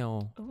 yeah, I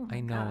know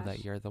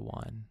that you're the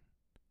one.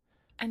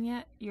 And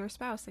yet your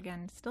spouse,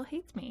 again, still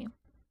hates me.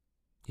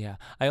 Yeah,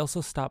 I also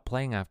stopped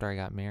playing after I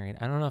got married.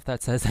 I don't know if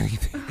that says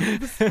anything.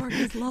 The spark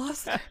is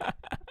lost.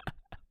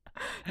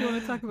 You want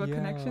to talk about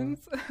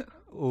connections?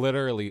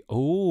 Literally.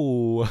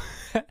 Oh,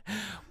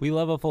 we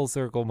love a full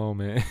circle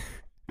moment.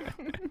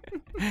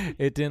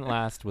 It didn't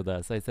last with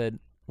us. I said,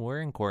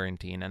 we're in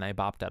quarantine, and I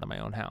bopped out of my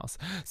own house.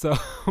 So,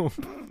 oh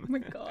my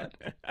God.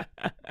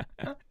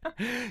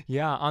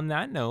 Yeah, on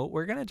that note,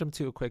 we're going to jump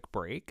to a quick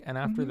break. And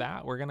after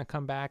that, we're going to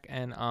come back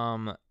and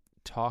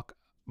talk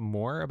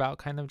more about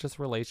kind of just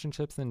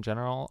relationships in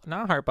general.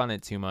 Not harp on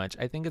it too much.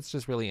 I think it's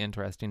just really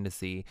interesting to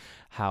see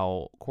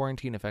how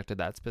quarantine affected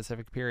that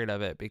specific period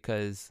of it,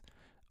 because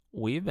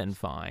we've been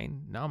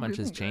fine. Not much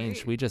has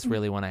changed. We just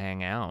really want to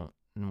hang out,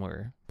 and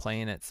we're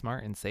playing it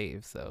smart and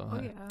safe.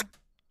 So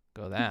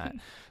go that.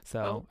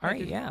 So all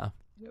right, yeah.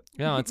 Yep.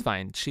 No, it's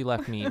fine. She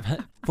left me,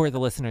 for the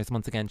listeners,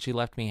 once again, she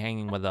left me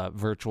hanging with a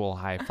virtual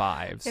high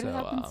five. It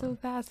happened so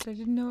fast. I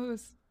didn't know it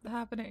was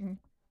happening.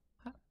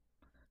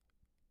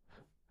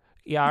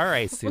 Yeah, all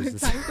right, Susan.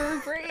 Time for a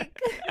break.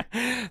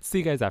 See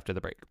you guys after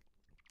the break.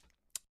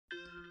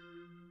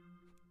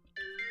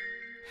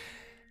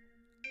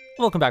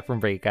 Welcome back from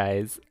break,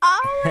 guys.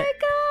 Oh my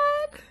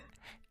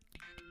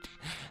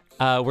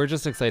God. We're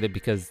just excited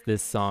because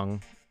this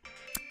song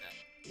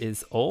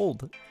is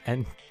old,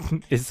 and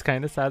it's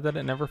kind of sad that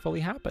it never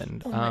fully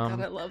happened. Oh my God,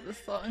 I love this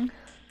song.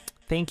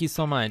 Thank you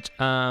so much.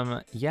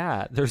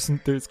 Yeah, there's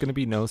gonna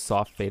be no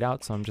soft fade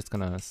out, so I'm just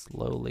gonna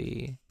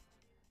slowly.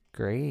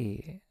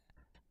 Great.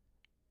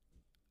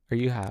 Are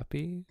you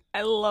happy?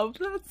 I love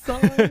that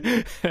song.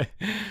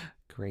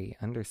 Great,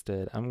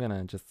 understood. I'm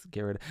gonna just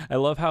get rid. I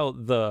love how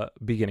the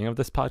beginning of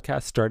this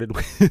podcast started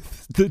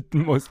with the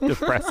most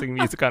depressing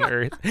music on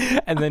earth,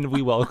 and then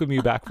we welcome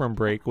you back from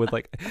break with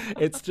like,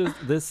 it's just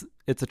this.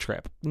 It's a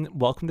trip.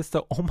 Welcome to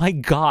so. Oh my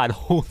God!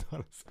 Hold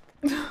on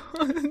a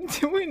second.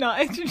 Did we not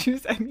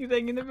introduce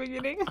anything in the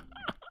beginning?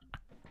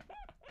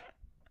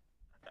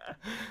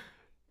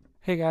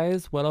 Hey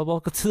guys,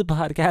 welcome to the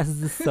podcast.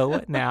 This is So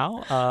What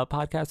Now, a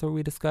podcast where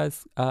we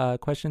discuss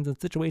questions and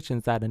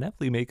situations that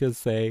inevitably make us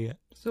say,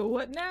 So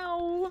what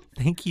now?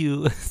 Thank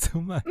you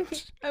so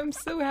much. I'm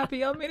so happy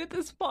y'all made it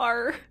this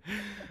far.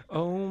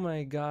 Oh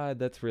my God,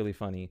 that's really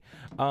funny.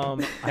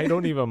 I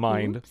don't even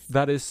mind. Oops.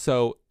 That is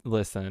so,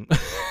 listen,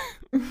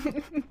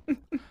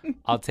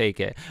 I'll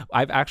take it.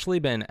 I've actually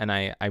been, and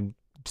I'm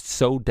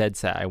so dead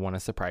set I want to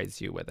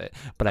surprise you with it,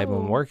 but I've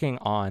been working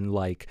on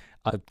like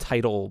a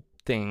title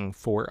thing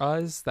for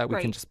us that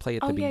we can just play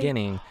at the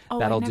beginning.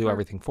 That'll do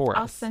everything for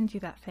us. I'll send you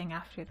that thing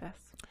after this.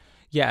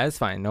 Yeah, it's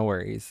fine. No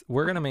worries.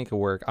 We're going to make it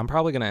work. I'm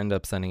probably going to end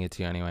up sending it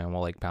to you anyway, and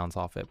we'll like bounce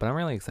off it, but I'm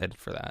really excited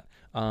for that.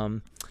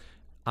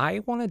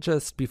 I want to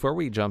just, before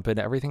we jump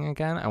into everything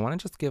again, I want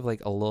to just give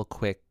like a little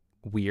quick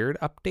weird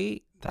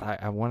update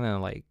that I want to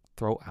like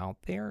throw out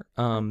there.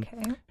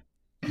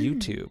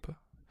 YouTube.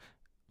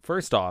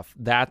 First off,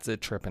 that's a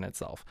trip in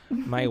itself.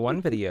 My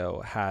one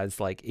video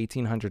has like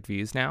 1,800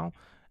 views now.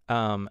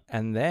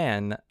 And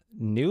then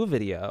new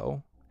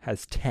video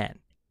has 10.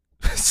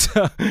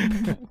 So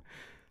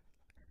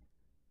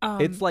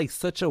it's like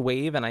such a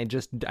wave, and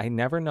I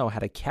never know how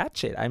to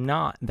catch it. I'm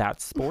not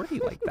that sporty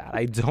like that.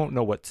 I don't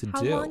know what to do.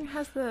 How long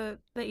has the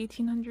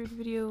 1,800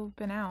 video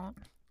been out?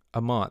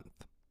 A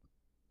month.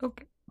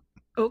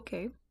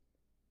 Okay.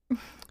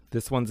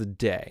 This one's a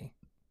day.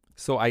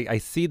 So I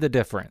see the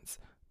difference,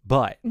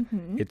 but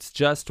it's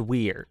just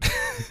weird.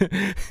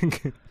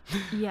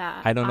 Yeah.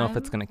 I don't know if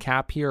it's going to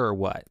cap here or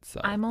what. So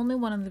I'm only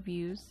one of the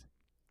views.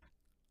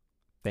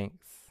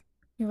 Thanks.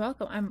 You're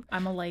welcome.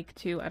 I'm a like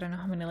too. I don't know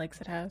how many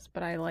likes it has,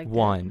 but I like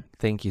one.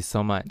 Thank you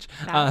so much.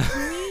 That's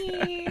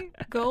me.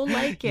 Go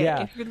like it.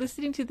 Yeah. If you're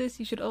listening to this,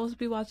 you should also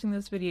be watching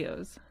those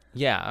videos.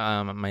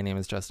 Yeah. My name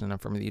is Justin. I'm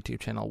from the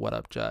YouTube channel What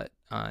Up Jut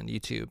on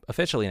YouTube.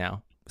 Officially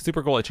now.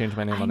 Super cool. I changed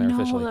my name on there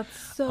officially.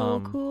 That's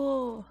so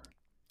cool.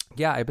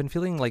 Yeah, I've been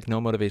feeling like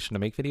no motivation to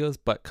make videos,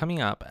 but coming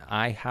up,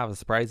 I have a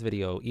surprise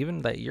video,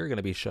 even that you're going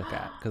to be shook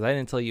at, because I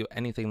didn't tell you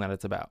anything that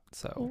it's about.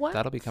 So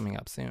that'll be coming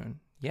up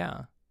soon.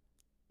 Yeah.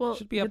 Well,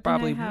 should be up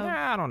probably,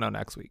 I don't know,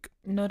 next week.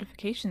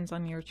 Notifications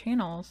on your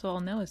channel, so I'll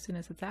know as soon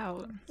as it's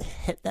out.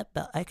 Hit that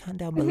bell icon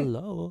down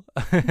below.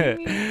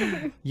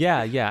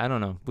 Yeah, I don't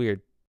know.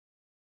 Weird.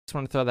 Just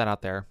want to throw that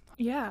out there.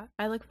 Yeah,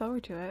 I look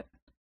forward to it.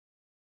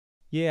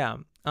 Yeah.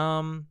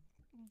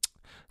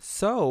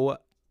 So,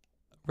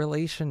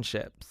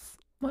 relationships.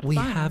 We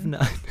have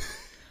none.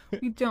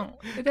 We don't.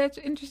 That's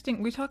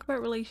interesting. We talk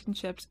about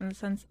relationships in the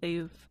sense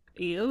of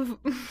in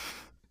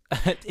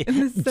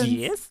the sense,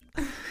 yes.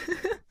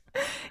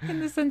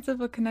 In the sense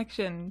of a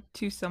connection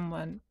to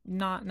someone,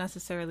 not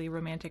necessarily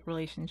romantic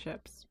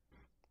relationships.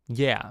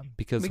 Yeah,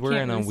 because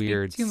we're in a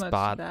weird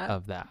spot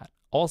of that.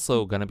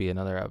 Also going to be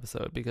another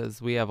episode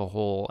because we have a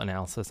whole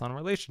analysis on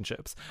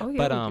relationships. Oh yeah,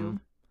 but we do.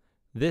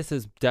 This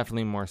is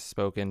definitely more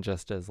spoken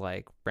just as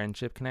like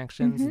friendship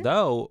connections,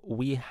 though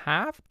we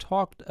have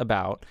talked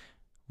about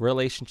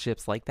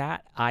relationships like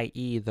that,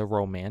 i.e. the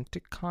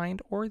romantic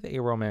kind or the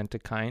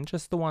aromantic kind,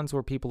 just the ones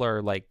where people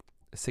are like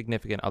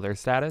significant other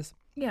status.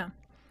 Yeah.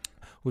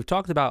 We've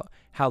talked about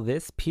how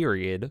this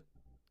period,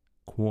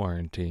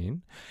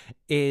 quarantine,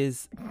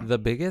 is the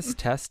biggest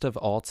test of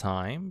all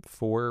time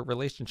for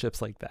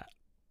relationships like that.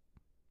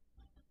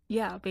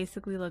 Yeah,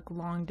 basically like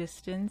long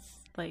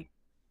distance, like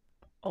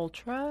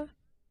ultra.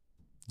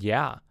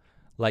 Yeah.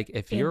 Like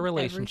if your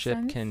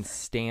relationship can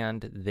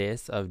stand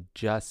this of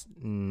just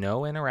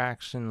no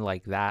interaction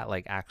like that,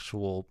 like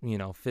actual,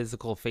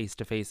 physical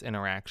face-to-face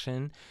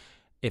interaction,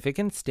 if it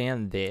can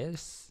stand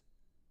this,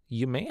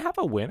 you may have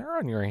a winner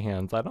on your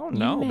hands. I don't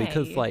know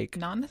because like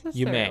not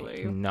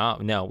necessarily. You may.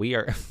 No, we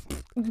are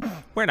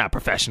we're not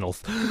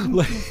professionals.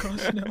 Oh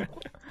gosh, no.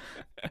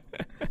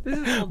 This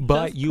is all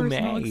but just you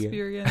personal may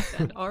experience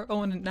and our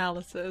own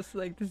analysis.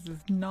 Like this is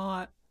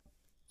not.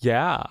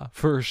 Yeah,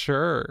 for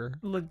sure.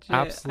 Legit.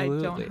 Absolutely.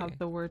 I don't have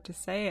the word to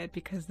say it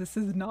because this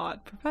is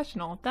not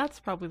professional. That's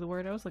probably the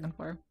word I was looking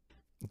for.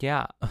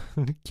 Yeah.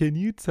 Can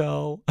you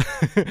tell?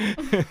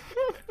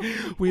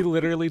 We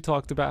literally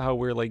talked about how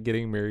we're like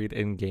getting married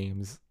in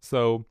games.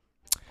 So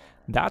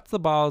that's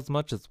about as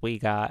much as we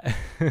got.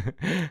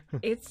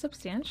 It's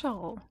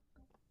substantial.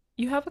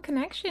 You have a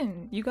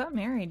connection. You got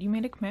married. You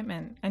made a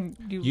commitment. And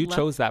you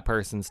chose that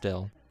person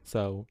still.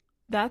 So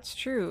that's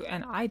true.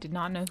 And I did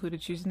not know who to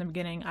choose in the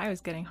beginning. I was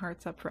getting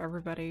hearts up for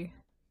everybody.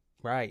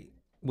 Right.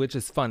 Which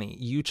is funny.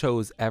 You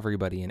chose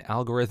everybody and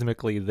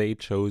algorithmically they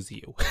chose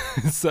you.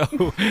 So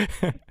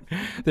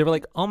they were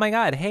like, oh my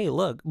God, hey,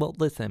 look, well,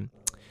 listen.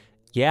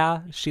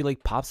 Yeah, she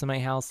like pops in my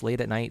house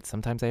late at night.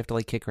 Sometimes I have to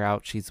like kick her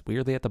out. She's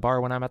weirdly at the bar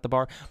when I'm at the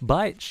bar,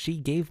 but she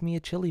gave me a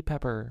chili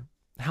pepper.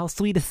 How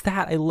sweet is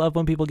that? I love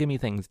when people give me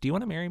things. Do you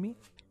want to marry me?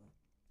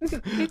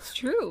 It's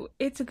true.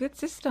 It's a good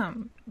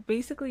system.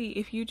 Basically,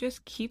 if you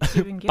just keep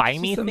giving gifts buy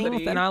me to somebody,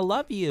 things and I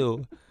love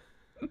you.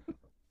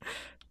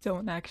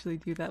 Don't actually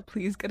do that.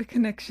 Please get a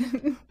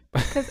connection.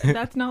 Because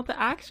that's not the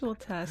actual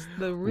test.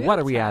 The real What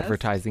are we test.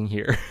 advertising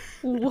here?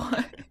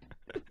 What?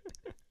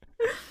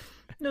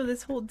 No,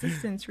 this whole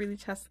distance really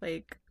tests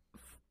like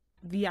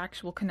the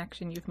actual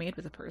connection you've made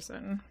with a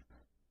person.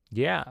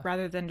 Yeah.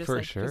 Rather than just for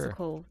like sure.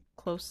 physical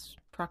close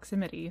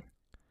proximity.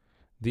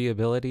 The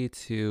ability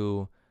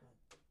to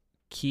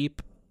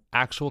keep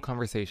actual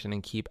conversation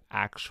and keep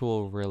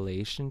actual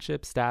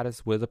relationship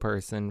status with a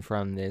person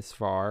from this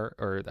far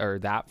or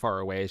that far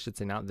away, I should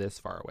say, not this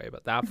far away,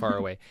 but that far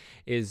away,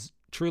 is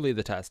truly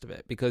the test of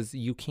it. Because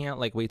you can't,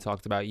 like we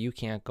talked about, you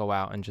can't go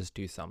out and just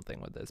do something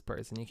with this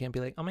person. You can't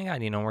be like, oh my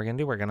God, you know what we're gonna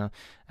do? We're gonna,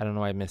 I don't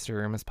know why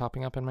Mystery Room is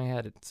popping up in my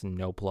head. It's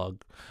no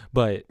plug,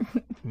 but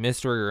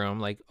Mystery Room,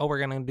 like, oh, we're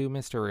gonna do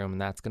Mystery Room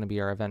and that's gonna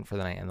be our event for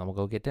the night, and then we'll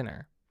go get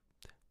dinner.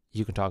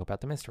 You can talk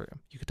about the Mystery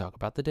Room. You can talk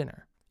about the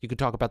dinner. You could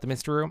talk about the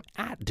Mystery Room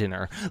at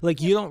dinner.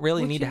 Like, you don't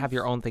really need to have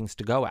your own things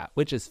to go at,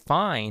 which is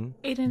fine.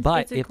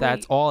 But if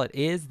that's all it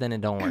is, then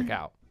it don't work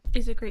out.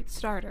 It's a great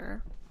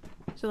starter.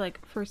 So,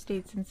 like, first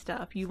dates and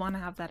stuff, you want to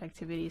have that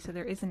activity so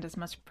there isn't as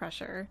much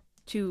pressure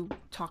to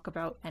talk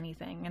about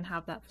anything and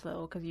have that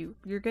flow, because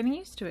you're getting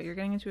used to it. You're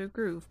getting into a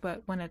groove.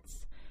 But when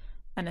it's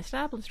an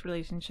established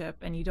relationship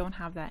and you don't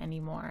have that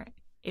anymore,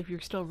 if you're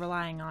still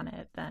relying on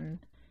it, then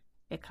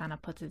it kind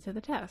of puts it to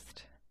the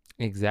test.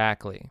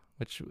 Exactly,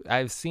 which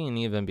I've seen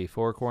even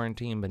before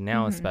quarantine, but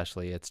now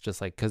especially, it's just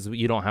like, because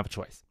you don't have a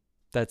choice.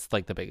 That's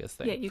like the biggest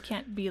thing. Yeah, you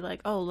can't be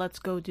like, oh, let's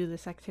go do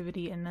this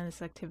activity and then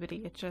this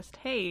activity. It's just,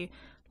 hey,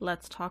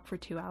 let's talk for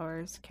 2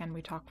 hours. Can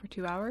we talk for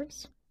 2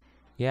 hours?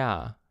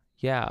 Yeah,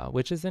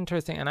 which is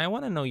interesting. And I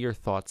want to know your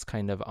thoughts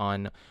kind of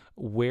on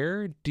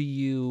where do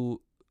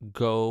you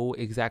go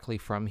exactly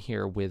from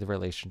here with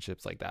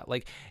relationships like that?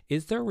 Like,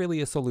 is there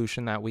really a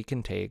solution that we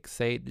can take,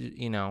 say,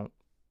 you know,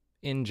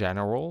 in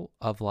general,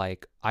 of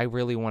like, I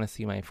really want to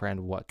see my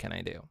friend, what can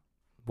I do?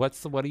 What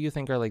do you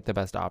think are like the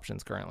best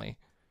options currently?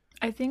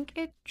 I think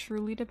it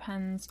truly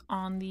depends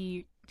on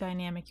the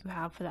dynamic you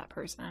have for that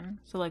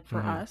person. So like for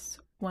us,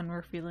 when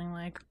we're feeling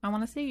like, I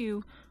want to see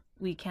you,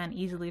 we can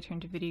easily turn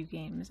to video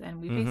games and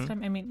we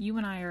FaceTime. I mean, you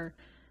and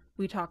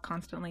we talk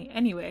constantly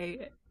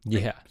anyway.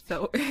 Yeah.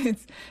 So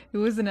it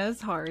wasn't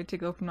as hard to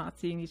go from not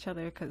seeing each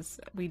other, because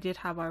we did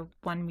have our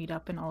one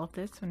meetup in all of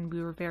this when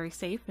we were very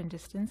safe and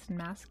distanced and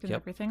masked and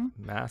everything.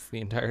 Masked the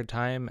entire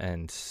time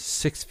and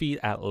 6 feet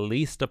at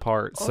least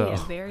apart. Oh, so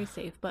yeah, very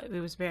safe. But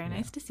it was very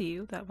nice to see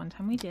you that one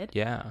time we did.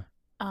 Yeah.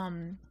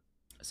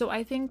 So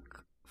I think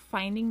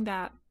finding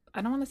that,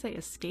 I don't want to say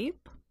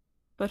escape,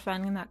 but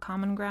finding that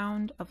common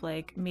ground of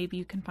like, maybe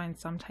you can find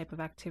some type of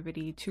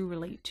activity to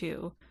relate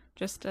to,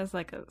 just as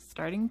like a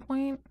starting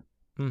point.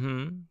 Yeah,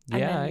 and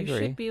then I agree. You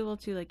should be able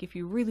to, like, if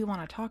you really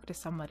want to talk to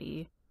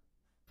somebody,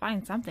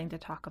 find something to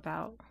talk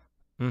about.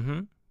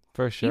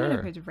 For sure. Even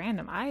if it's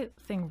random. I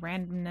think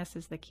randomness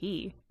is the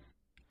key.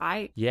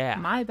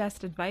 My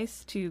best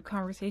advice to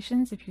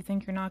conversations, if you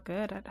think you're not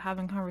good at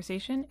having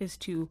conversation, is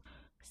to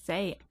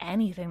say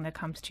anything that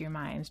comes to your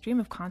mind. Stream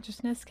of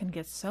consciousness can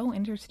get so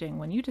interesting.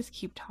 When you just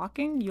keep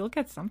talking, you'll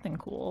get something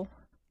cool.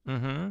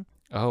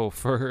 Oh,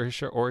 for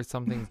sure. Or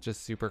something's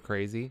just super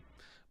crazy.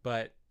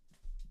 But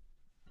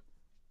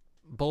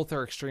both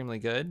are extremely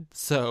good,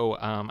 so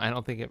I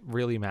don't think it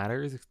really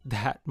matters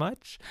that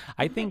much.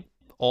 I think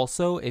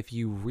also, if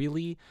you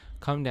really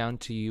come down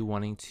to you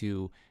wanting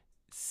to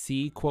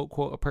see, quote,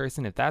 a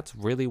person, if that's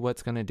really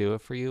what's going to do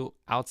it for you,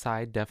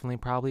 outside definitely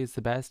probably is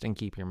the best, and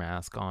keep your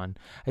mask on.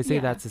 I say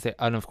that's to say,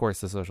 and of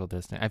course the social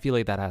distancing. I feel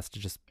like that has to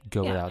just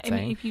go without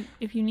saying. Mean,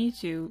 if you need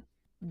to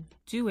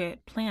do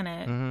it, plan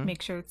it,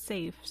 make sure it's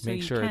safe. So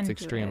make sure it's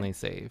extremely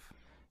safe.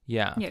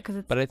 Yeah. Yeah,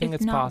 because but I think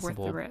it's not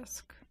possible. Worth the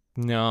risk.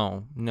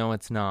 No,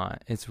 it's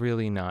not. It's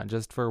really not.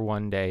 Just for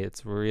one day,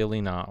 it's really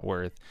not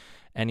worth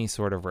any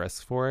sort of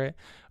risk for it.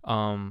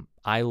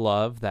 I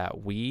love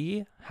that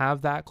we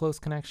have that close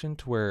connection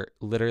to where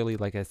literally,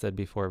 like I said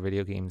before,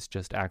 video games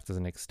just act as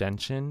an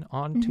extension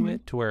onto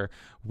it, to where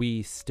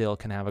we still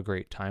can have a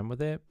great time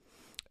with it.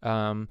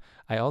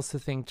 I also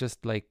think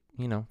just like,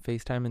 you know,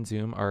 FaceTime and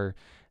Zoom are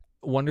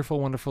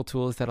wonderful, wonderful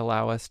tools that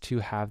allow us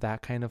to have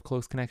that kind of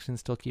close connection,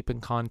 still keep in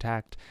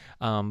contact.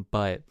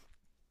 But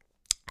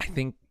I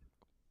think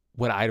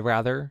what I'd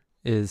rather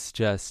is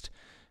just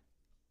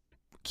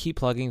keep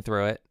plugging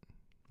through it,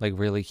 like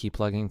really keep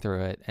plugging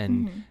through it,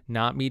 and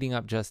not meeting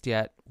up just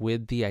yet,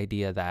 with the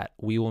idea that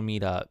we will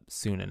meet up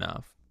soon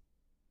enough.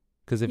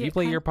 Because if you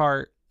play your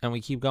part and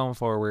we keep going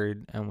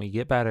forward and we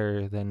get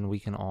better, then we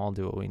can all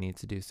do what we need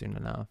to do soon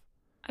enough.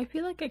 I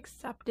feel like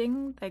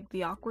accepting like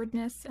the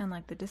awkwardness and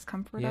like the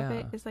discomfort of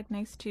it is like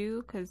nice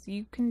too, because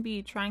you can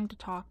be trying to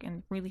talk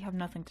and really have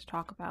nothing to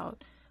talk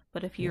about.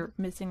 But if you're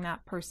missing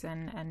that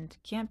person and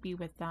can't be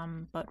with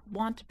them but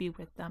want to be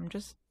with them,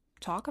 just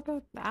talk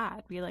about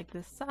that. Be like,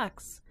 this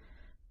sucks.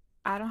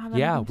 I don't have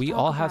anything to we talk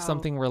all have about.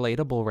 something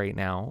relatable right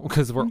now,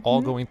 because we're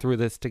all going through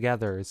this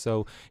together.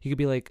 So you could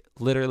be like,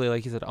 literally,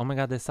 like you said, oh my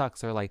God, this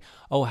sucks. Or like,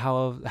 oh,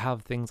 how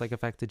have things like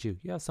affected you?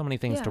 You have so many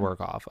things to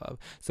work off of.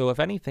 So if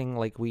anything,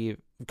 like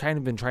we've kind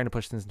of been trying to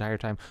push this entire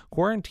time,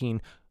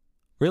 quarantine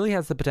really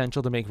has the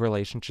potential to make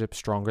relationships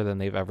stronger than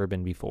they've ever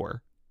been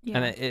before. Yeah.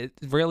 And it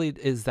really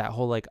is that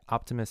whole like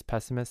optimist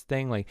pessimist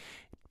thing. Like,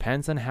 it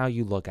depends on how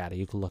you look at it.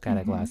 You can look at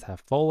it glass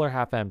half full or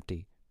half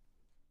empty.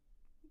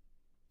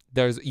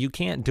 You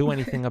can't do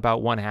anything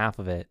about one half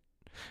of it.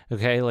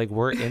 Okay, like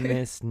we're in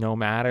this no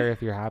matter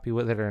if you're happy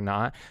with it or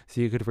not.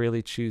 So you could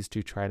really choose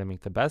to try to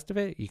make the best of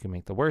it. You can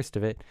make the worst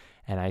of it.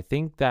 And I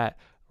think that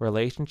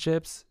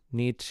relationships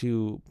need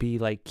to be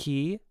like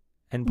key,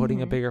 and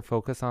putting a bigger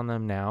focus on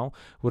them now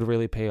would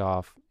really pay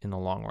off in the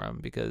long run,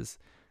 because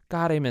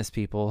God, I miss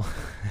people.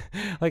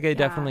 Like I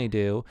definitely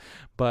do.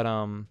 But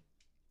I'm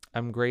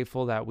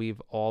grateful that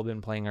we've all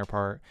been playing our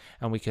part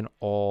and we can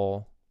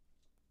all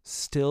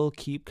still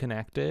keep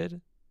connected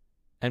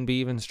and be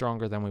even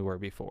stronger than we were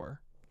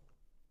before.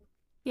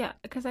 Yeah,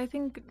 because I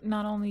think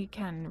not only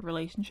can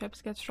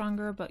relationships get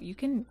stronger, but you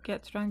can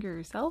get stronger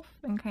yourself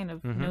and kind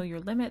of know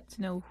your limits,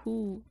 know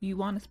who you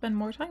want to spend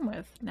more time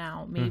with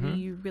now. Maybe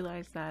you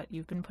realize that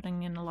you've been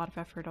putting in a lot of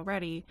effort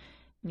already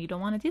and you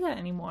don't want to do that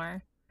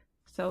anymore.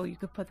 So you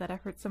could put that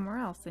effort somewhere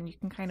else, and you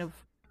can kind of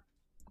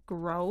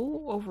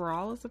grow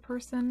overall as a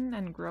person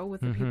and grow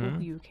with the people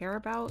who you care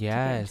about to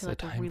get into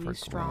like a really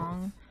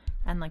strong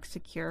and like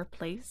secure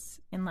place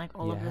in like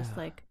all of this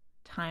like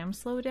time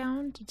slow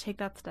down to take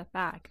that step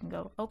back and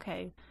go,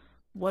 okay,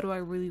 what do I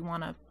really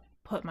want to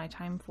put my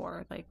time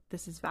for? Like,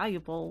 this is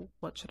valuable.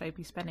 What should I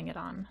be spending it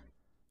on?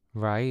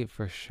 Right,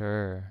 for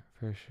sure.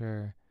 It's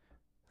a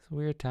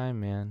weird time,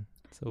 man.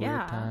 It's a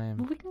weird time.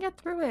 But we can get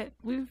through it.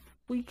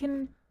 We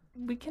can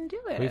do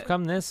it. We've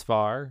come this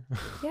far.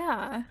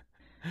 Yeah.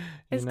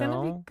 It's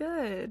gonna be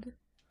good.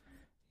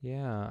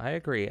 Yeah, I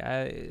agree.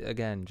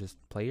 Again, just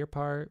play your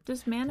part.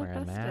 Just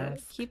manifest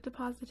it. Keep the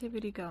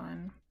positivity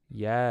going.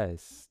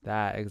 Yes,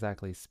 that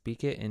exactly.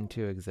 Speak it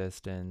into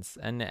existence.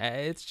 And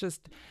it's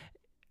just,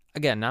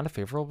 again, not a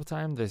favorable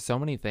time. There's so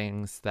many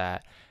things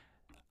that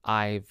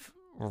I've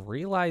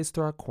realized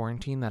throughout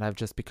quarantine that I've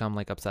just become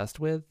like obsessed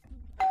with.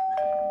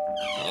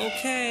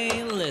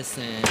 Okay,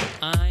 listen,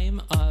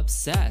 I'm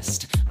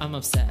obsessed.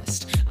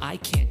 I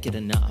can't get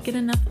enough. Get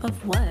enough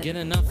of what? Get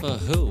enough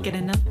of who? Get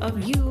enough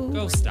of you.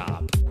 Go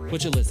stop.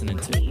 What you listening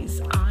to?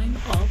 Please, I'm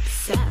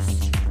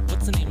obsessed.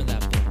 What's the name of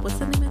that book? What's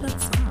the name of that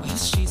song? Oh,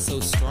 she's so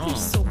strong.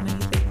 There's so many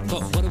things.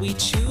 But what do we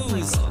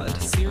choose? Oh my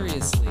God.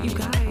 Seriously. You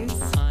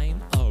guys.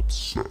 I'm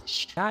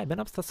obsessed. Yeah, I've been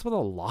obsessed with a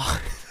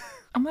lot.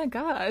 Oh my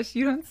gosh,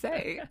 you don't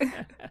say.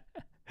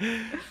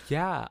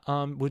 Yeah.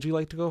 Would you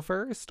like to go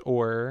first,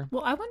 or?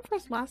 Well, I went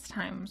first last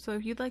time, so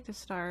if you'd like to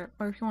start,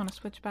 or if you want to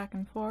switch back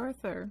and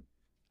forth, or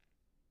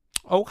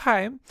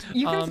Okay.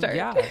 you can start.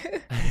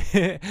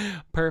 Yeah.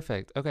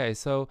 Perfect. Okay,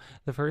 so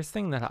the first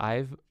thing that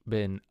I've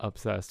been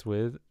obsessed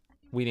with,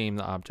 we name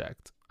the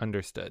object.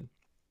 Understood.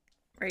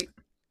 Right.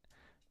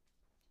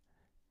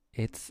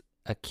 It's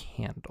a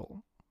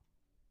candle.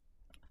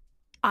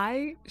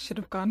 I should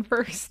have gone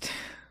first.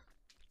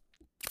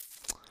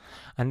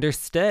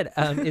 Understood.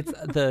 It's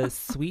the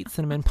sweet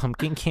cinnamon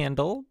pumpkin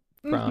candle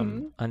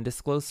from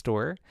undisclosed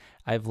store.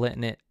 I've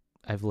lit it.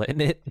 Lit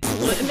it?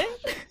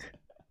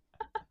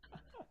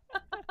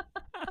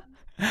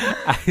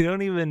 I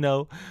don't even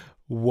know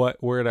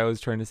what word I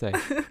was trying to say.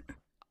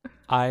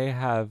 I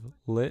have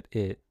lit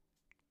it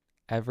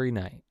every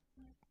night.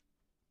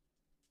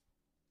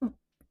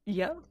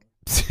 Yep.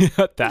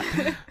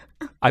 That.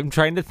 I'm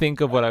trying to think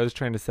of what I was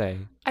trying to say.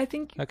 I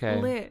think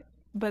lit,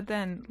 but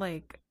then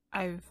like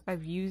I've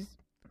used.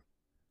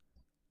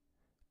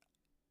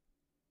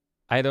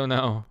 I don't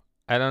know.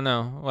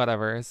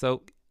 Whatever.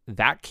 So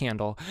that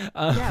candle.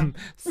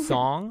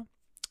 Song,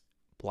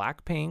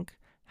 Blackpink.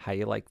 How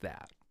you like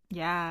that?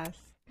 Yes.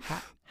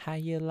 How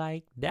you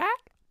like that?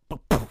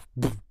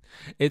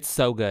 It's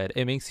so good.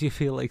 It makes you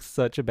feel like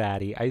such a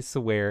baddie. I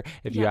swear.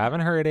 If you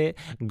haven't heard it,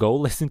 go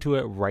listen to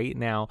it right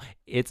now.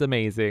 It's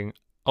amazing.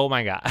 Oh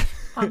my God.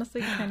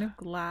 Honestly, kind of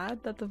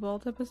glad that the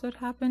Vault episode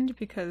happened,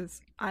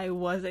 because I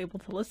was able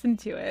to listen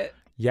to it.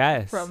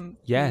 Yes. From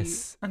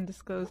the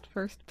undisclosed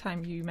first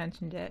time you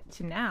mentioned it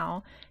to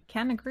now.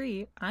 Can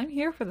agree. I'm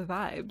here for the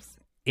vibes.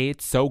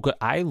 It's so good.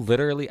 I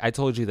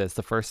told you this.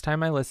 The first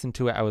time I listened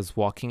to it, I was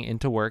walking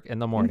into work in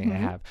the morning. I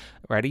have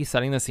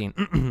setting the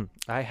scene.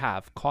 I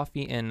have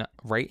coffee in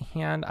right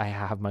hand. I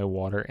have my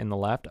water in the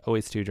left,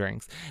 always 2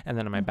 drinks. And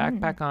then my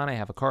backpack on, I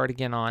have a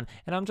cardigan on,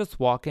 and I'm just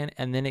walking.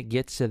 And then it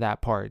gets to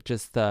that part,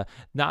 just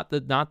not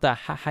the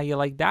how you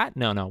like that.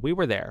 No, we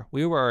were there.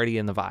 We were already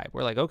in the vibe.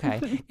 We're like,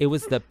 okay. It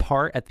was the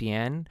part at the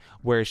end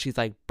where she's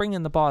like, bring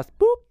in the boss.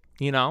 Boop.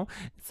 You know,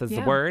 it says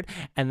the word.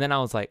 And then I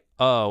was like,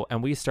 oh,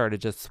 and we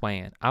started just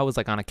swaying. I was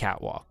like on a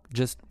catwalk,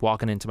 just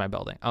walking into my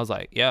building. I was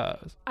like,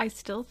 yes. I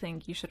still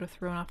think you should have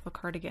thrown off the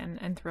cardigan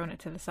and thrown it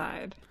to the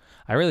side.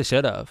 I really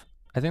should have.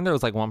 I think there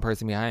was like one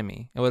person behind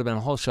me. It would have been a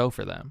whole show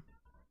for them.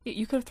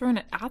 You could have thrown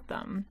it at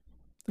them.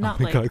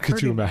 Not oh my God,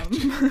 could you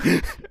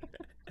imagine?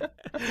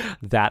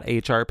 That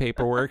HR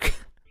paperwork.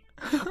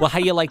 Well, how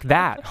you like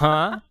that,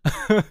 huh?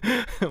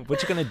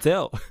 What you gonna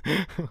do?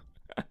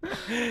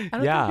 I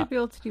don't think you'd be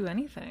able to do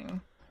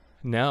anything.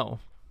 No.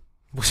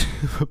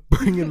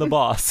 Bring in the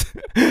boss.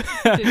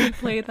 Did you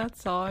play that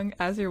song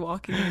as you're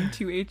walking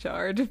into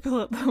HR to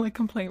fill out the like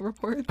complaint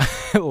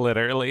reports?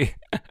 Literally.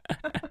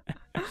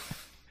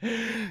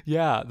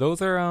 Yeah, those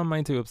are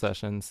my 2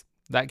 obsessions.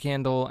 That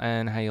candle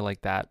and how you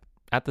like that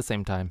at the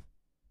same time.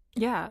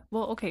 Yeah.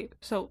 Well, okay.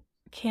 So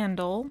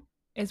candle,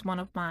 is one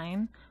of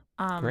mine.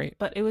 Great.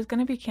 But it was going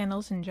to be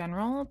candles in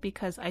general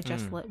because I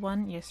just lit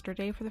one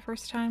yesterday for the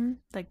first time,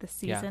 like this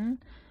season.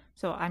 Yeah.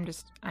 So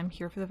I'm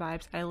here for the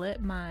vibes. I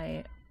lit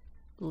my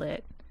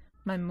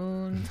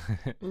moon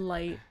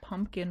light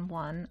pumpkin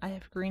one. I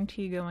have green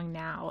tea going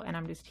now, and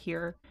I'm just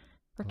here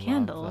for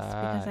candles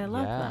because I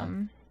love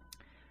them.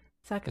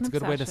 Second It's a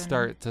good way to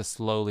start to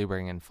slowly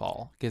bring in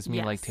fall. Gives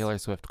me like Taylor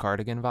Swift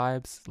cardigan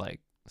vibes, like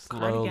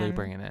slowly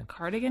bringing in.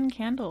 Cardigan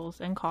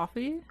candles and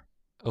coffee.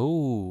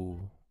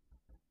 Oh,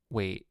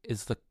 wait,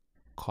 is the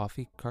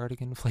coffee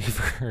cardigan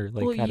flavor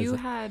like? Well,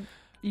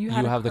 you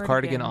have the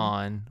cardigan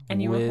on,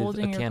 and you with were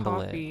holding a your candle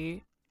coffee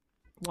lit.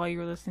 While you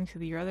were listening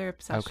to your other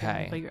obsession.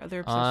 Okay, but your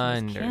other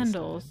obsession was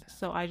candles.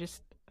 So I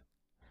just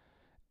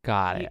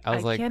got it. I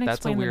was like,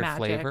 that's a weird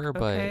flavor, okay?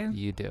 But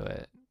you do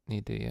it.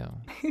 You do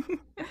you.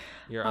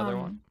 Your other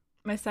one?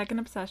 My second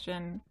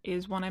obsession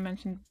is one I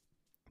mentioned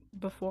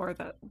before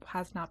that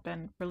has not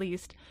been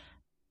released.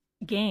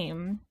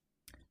 Game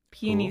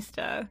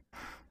Pianista.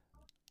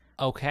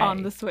 Okay.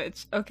 On the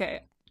Switch.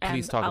 Okay.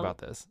 Please talk about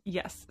this.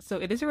 Yes. So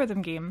it is a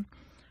rhythm game.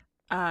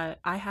 I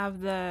have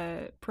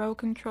the Pro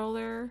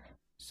controller.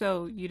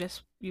 So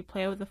you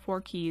play with the 4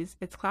 keys.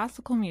 It's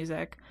classical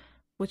music,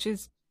 which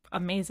is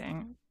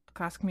amazing.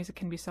 Classical music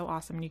can be so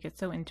awesome and you get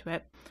so into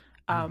it.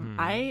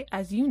 I,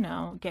 as you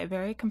know, get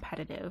very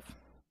competitive.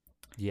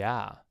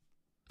 Yeah.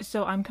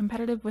 So I'm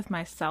competitive with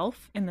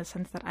myself in the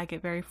sense that I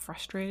get very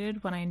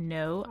frustrated when I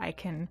know I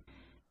can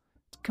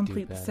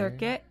complete the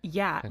circuit.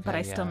 Yeah, okay, but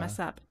I still mess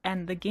up.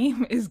 And the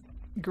game is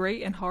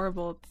great and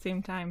horrible at the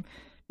same time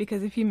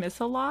because if you miss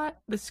a lot,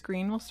 the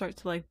screen will start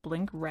to like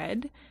blink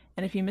red.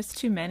 And if you miss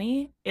too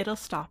many, it'll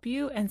stop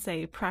you and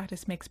say,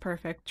 practice makes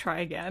perfect, try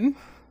again.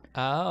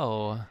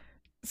 Oh.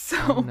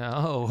 So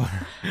no.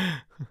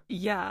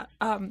 Yeah.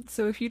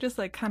 So if you just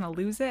like kind of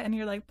lose it and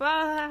you're like,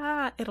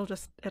 bah, it'll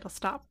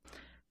stop.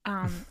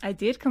 I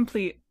did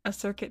complete a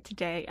circuit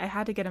today. I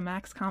had to get a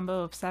max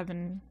combo of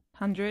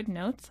 700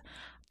 notes.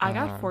 I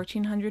got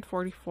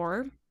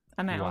 1444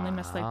 and I only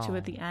missed like 2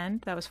 at the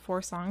end. That was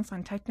 4 songs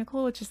on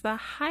technical, which is the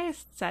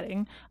highest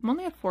setting. I'm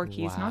only at 4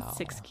 keys, not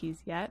 6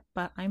 keys yet,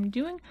 but I'm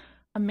doing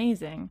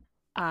amazing.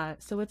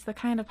 So it's the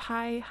kind of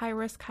high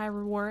risk, high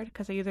reward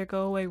because I either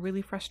go away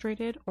really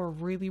frustrated or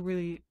really,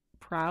 really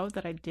proud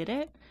that I did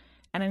it,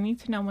 and I need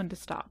to know when to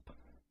stop.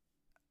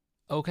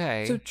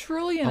 Okay. So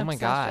truly an obsession. Oh my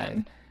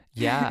god.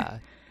 Yeah.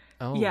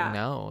 Oh yeah.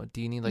 No.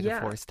 Do you need like a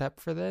 4-step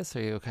for this?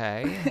 Are you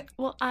okay?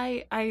 Well,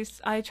 I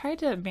tried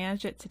to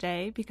manage it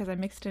today because I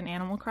mixed in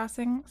Animal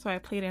Crossing, so I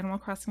played Animal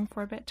Crossing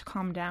for a bit to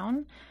calm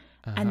down.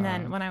 And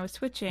then when I was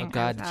switching, oh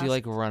god, did you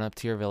like run up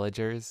to your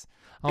villagers?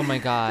 Oh my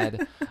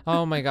god.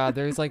 Oh my god,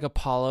 there's like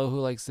Apollo who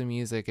likes the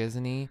music,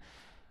 isn't he?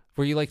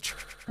 Were you like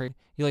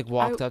you like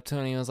walked up to him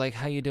and he was like,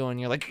 how you doing?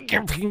 You're like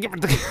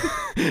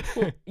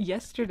well,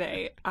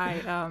 yesterday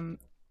I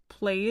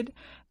played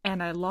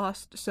and I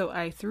lost, so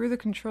I threw the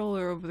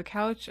controller over the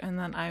couch and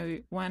then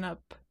I went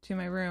up to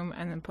my room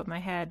and then put my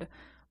head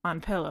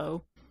on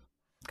pillow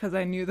because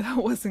I knew that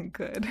wasn't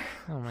good.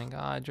 Oh my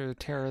god, you're the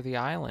terror of the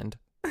island.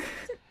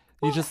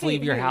 You just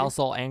leave your house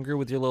all angry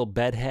with your little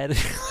bed head,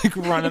 like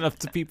running up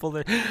to people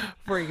that are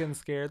freaking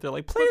scared. They're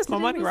like, please, my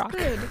money rock.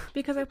 Good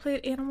because I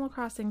played Animal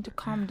Crossing to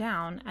calm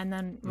down. And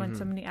then when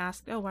somebody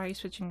asked, oh, why are you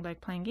switching to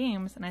like playing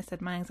games? And I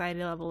said, my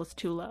anxiety level is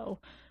too low.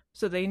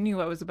 So they knew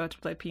I was about to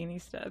play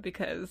Pianista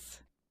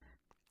because,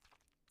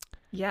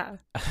 yeah.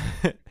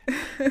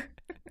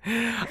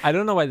 I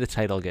don't know why the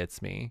title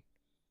gets me.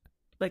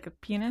 Like a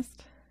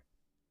pianist?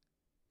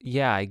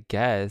 Yeah, I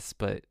guess,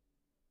 but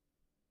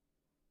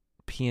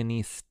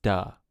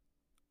Pianista.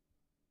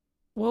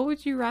 What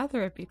would you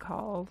rather it be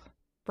called?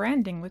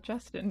 Branding with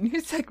Justin.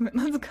 New segment.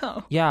 Let's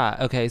go. Yeah.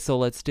 Okay. So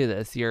let's do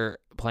this. You're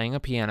playing a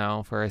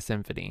piano for a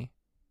symphony,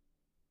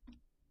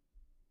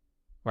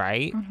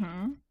 right?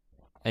 Mm-hmm.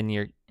 And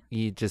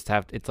you just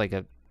have, it's like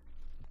a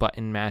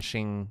button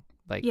mashing,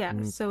 like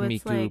so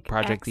it's Miku like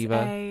Project X,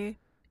 Diva. A,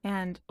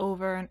 and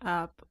over and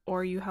up,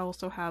 or you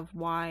also have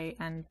Y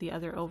and the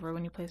other over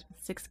when you play with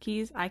 6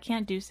 keys. I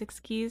can't do 6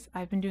 keys.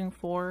 I've been doing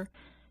 4.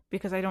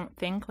 Because I don't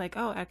think like,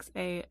 oh, X,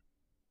 A,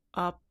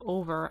 up,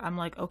 over. I'm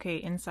like,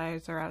 okay,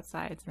 insides or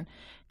outsides. And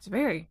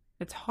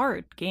it's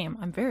hard game.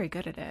 I'm very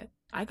good at it.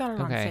 I got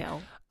it on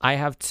sale. I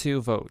have 2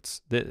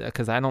 votes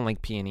because I don't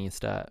like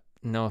Pianista.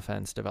 No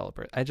offense,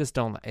 developer. I just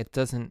don't. It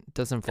doesn't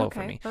flow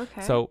for me.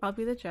 Okay. So I'll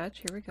be the judge.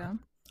 Here we go.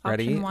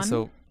 Ready? Option 1.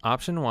 So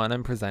option 1,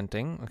 I'm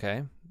presenting.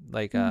 Okay,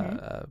 like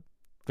a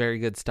very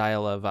good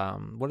style of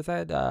what is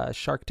that?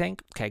 Shark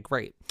Tank. Okay,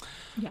 great.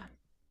 Yeah.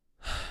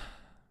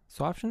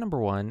 So option number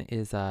 1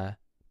 is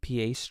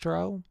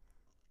Piastro.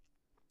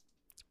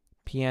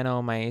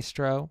 Piano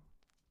Maestro.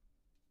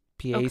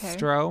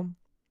 Piastro. Okay.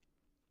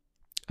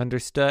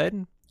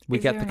 Understood? We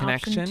get the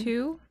connection. Option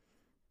 2?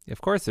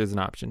 Of course there's an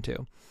option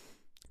 2.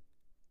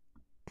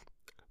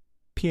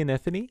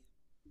 Pianymphoni.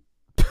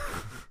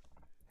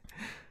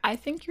 I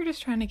think you're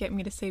just trying to get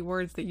me to say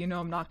words that you know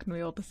I'm not going to be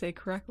able to say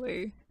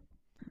correctly.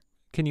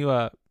 Can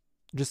you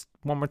just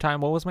one more time?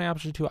 What was my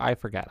option 2? I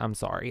forget. I'm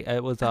sorry.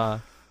 It was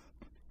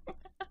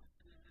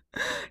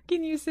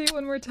Can you say it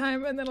one more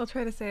time and then I'll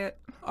try to say it?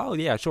 Oh,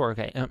 yeah, sure.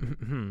 Okay.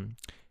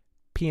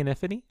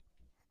 Pianymphoni?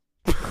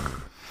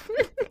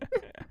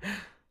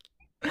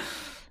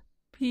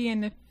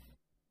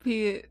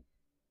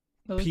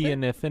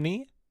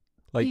 Pianymphoni?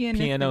 Like Pianymphoni.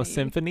 piano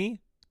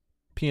symphony?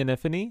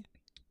 Pianymphony?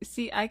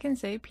 See, I can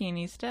say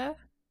pianista.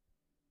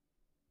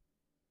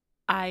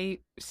 I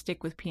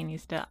stick with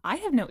pianista. I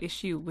have no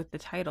issue with the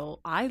title.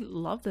 I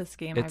love this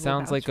game. It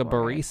sounds like a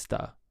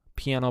barista.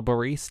 Piano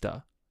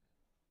barista.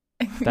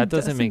 That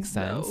doesn't make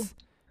sense.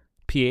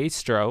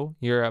 Piastro,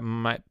 you're a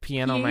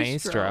piano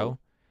maestro.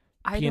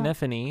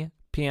 Pianymphony,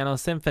 piano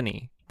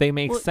symphony. They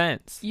make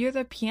sense. You're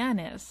the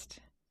pianist.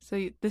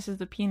 So this is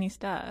the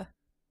pianista.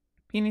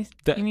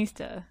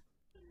 Pianista.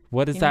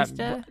 What does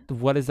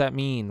that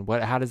mean?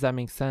 How does that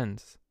make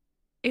sense?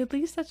 At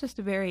least that's just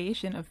a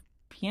variation of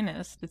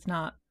pianist. It's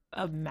not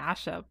a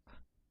mashup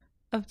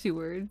of two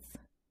words.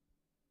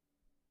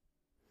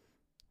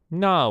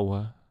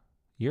 No.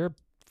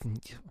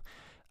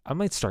 I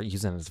might start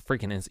using it as a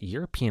freaking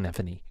you're a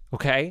pianymphony,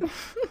 okay?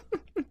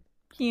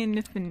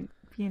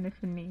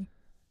 Pianymphony.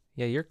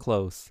 Yeah, you're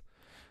close.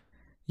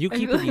 You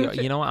keep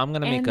it. You know what? I'm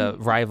gonna make a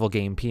rival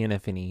game,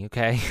 Pianymphoni,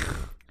 okay?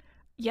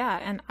 Yeah,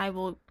 and I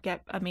will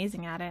get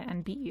amazing at it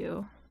and beat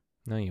you.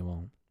 No, you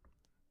won't.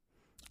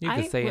 You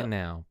can say it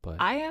now, but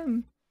I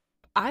am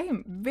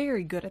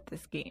very good at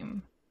this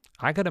game.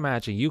 I could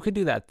imagine you could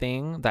do that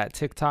thing, that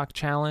TikTok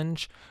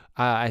challenge.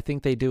 I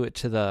think they do it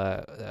to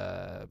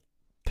the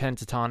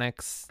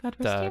pentatonics,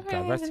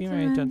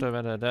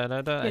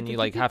 and you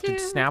like have to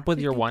snap with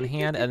your one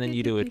hand, and then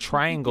you do a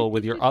triangle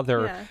with your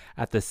other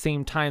at the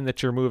same time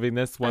that you're moving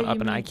this one up,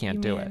 and I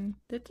can't do it.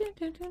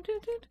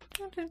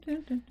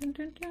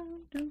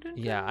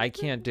 Yeah, I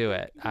can't do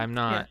it. I'm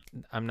not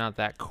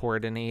that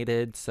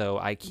coordinated, so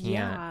I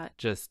can't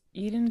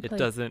You didn't play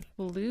doesn't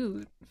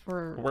flute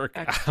for work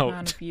X out.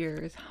 amount of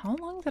years. How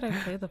long did I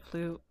play the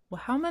flute? Well,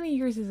 how many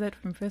years is it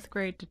from 5th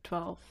grade to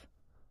 12th?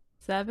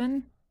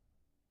 7?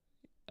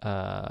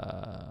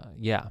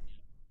 Yeah.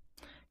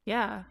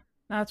 Yeah,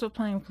 that's what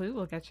playing flute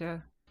will get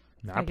you.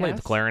 I played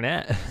the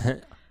clarinet.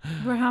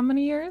 For how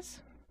many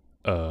years?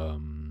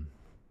 5th,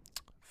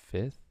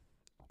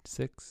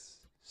 6th,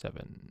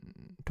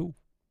 7, 2.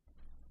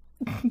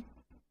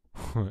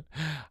 I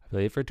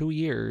played for 2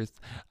 years.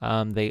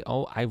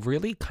 I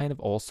really kind of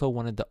also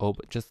wanted the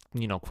oboe. Just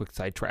quick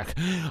sidetrack.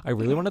 I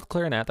really wanted the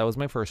clarinet. That was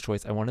my first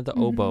choice. I wanted the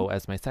oboe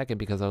as my second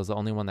because I was the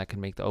only one that could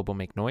make the oboe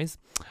make noise.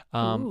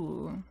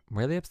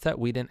 Really upset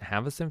we didn't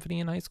have a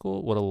symphony in high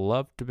school. Would have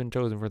loved to have been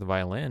chosen for the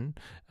violin.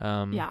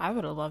 Yeah, I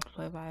would have loved to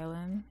play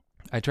violin.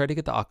 I tried to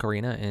get the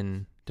ocarina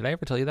in. Did I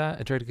ever tell you that?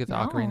 I tried to get the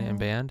ocarina in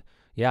band.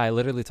 Yeah, I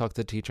literally talked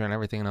to the teacher and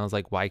everything, and I was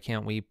like, why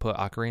can't we put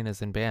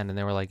ocarinas in band? And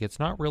they were like, it's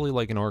not really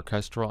like an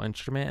orchestral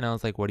instrument. And I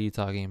was like, what are you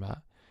talking about?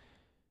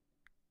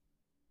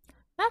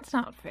 That's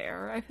not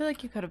fair. I feel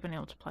like you could have been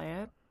able to play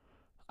it.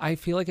 I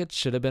feel like it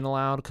should have been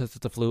allowed because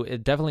it's a flute.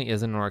 It definitely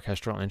isn't an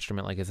orchestral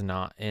instrument. Like, it's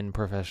not in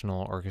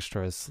professional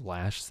orchestras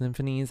 /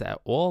 symphonies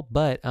at all.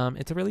 But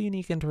it's a really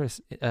unique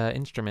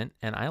instrument,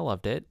 and I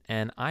loved it,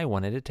 and I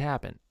wanted it to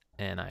happen.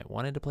 And I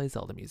wanted to play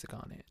Zelda music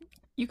on it.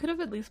 You could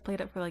have at least played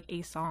it for like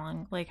a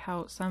song, like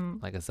how some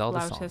like a Zelda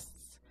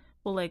flautists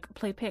will like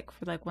play pick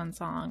for like one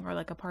song or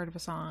like a part of a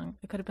song.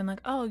 It could have been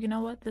like, oh, you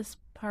know what, this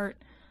part,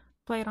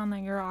 play it on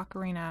your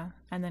ocarina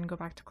and then go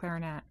back to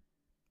clarinet.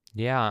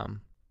 Yeah,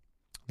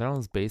 that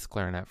was bass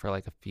clarinet for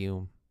like a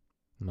few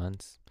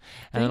months,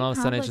 and then all of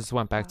a sudden I just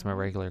went back to my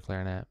regular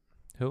clarinet.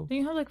 Who? Do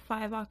you have like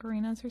 5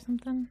 ocarinas or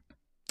something?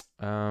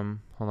 Hold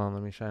on,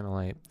 let me shine a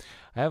light.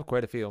 I have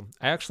quite a few.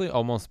 I actually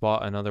almost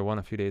bought another one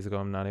a few days ago.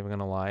 I'm not even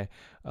gonna lie.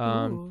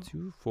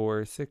 2,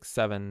 4, 6,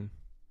 7.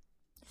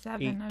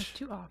 7. 8. I was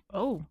 2 off.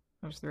 Oh,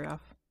 I was 3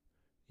 off.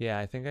 Yeah,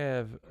 I think I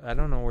have. I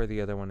don't know where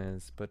the other one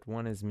is, but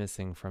one is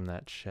missing from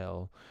that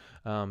shell.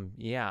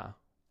 Yeah,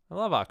 I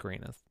love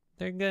ocarinas.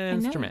 They're a good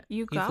instrument.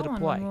 You got one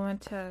when we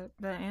went to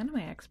the Anime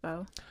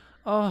Expo.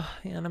 Oh,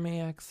 Anime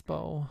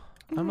Expo!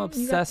 I'm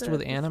obsessed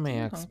with Anime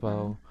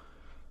Expo.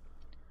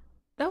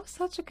 That was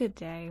such a good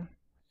day.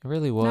 It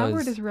really was. Now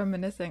we're just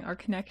reminiscing our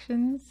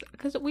connections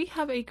because we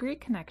have a great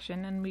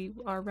connection and we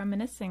are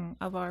reminiscing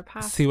of our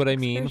past. See what I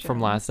mean from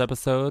last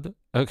episode?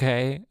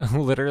 Okay.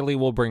 Literally,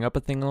 we'll bring up a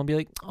thing and we'll be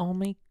like, oh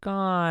my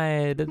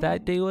God,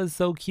 that day was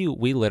so cute.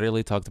 We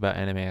literally talked about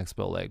Anime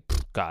Expo like,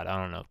 God, I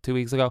don't know, 2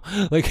 weeks ago.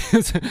 Like,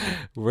 it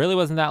really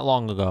wasn't that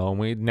long ago. And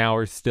we now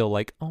are still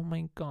like, oh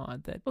my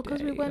God, that day.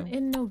 Because we went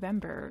in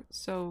November.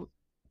 So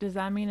does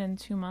that mean in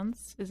 2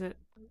 months? Was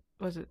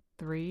it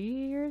 3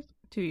 years?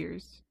 2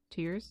 years?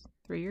 2 years?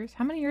 3 years?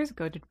 How many years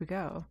ago did we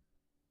go?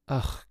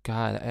 Oh,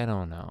 God, I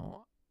don't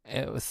know.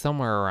 It was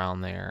somewhere around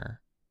there.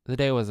 The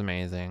day was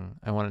amazing.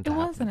 I wanted to. It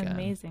was an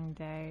amazing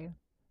day.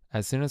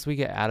 As soon as we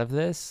get out of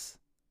this,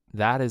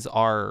 that is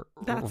our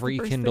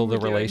rekindle the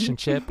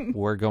relationship.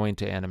 We're going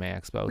to Anime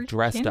Expo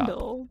dressed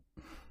up.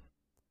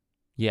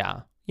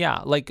 Yeah,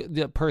 like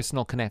the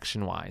personal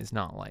connection wise,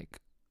 not like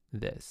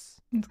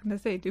this. I was gonna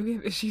say, do we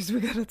have issues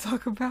we gotta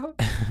talk about?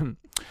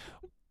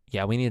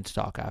 Yeah, we need to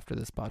talk after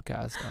this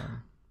podcast.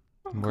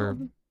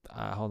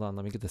 hold on,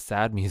 let me get the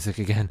sad music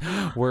again.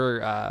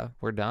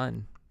 We're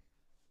done.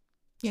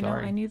 You know,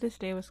 I knew this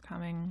day was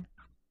coming.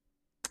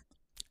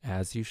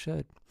 As you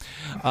should.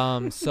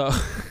 So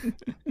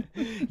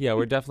yeah,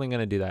 we're definitely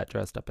gonna do that,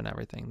 dressed up and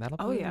everything. That'll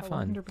be really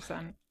fun.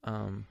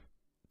 100%.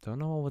 Don't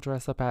know what we'll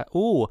dress up at.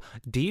 Ooh,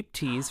 deep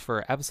tease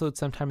for episode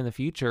sometime in the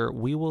future.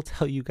 We will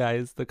tell you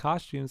guys the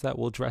costumes that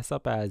we'll dress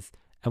up as.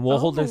 And we'll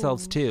hold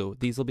ourselves too.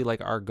 These will be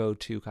like our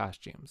go-to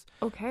costumes.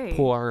 Okay.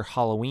 Pour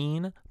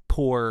Halloween,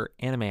 pour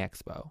Anime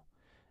Expo.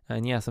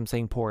 And yes, I'm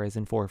saying pour as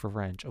in for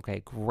French.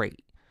 Okay,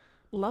 great.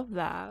 Love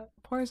that.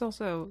 Pour is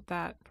also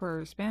that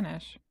for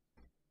Spanish.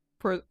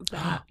 For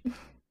that.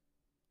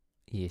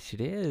 Yes,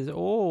 it is.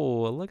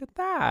 Oh, look at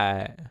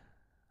that.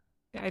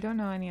 I don't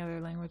know any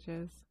other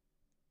languages.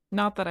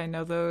 Not that I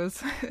know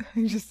those.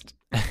 I just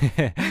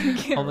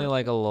only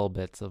like a little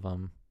bits of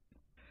them.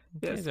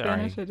 Yeah,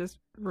 Spanish, I just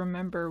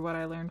remember what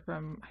I learned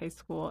from high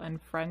school,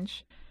 and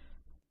French,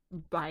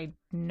 I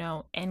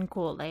know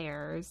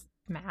encolères.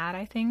 Mad,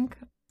 I think.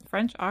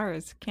 French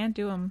R's. Can't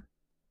do them.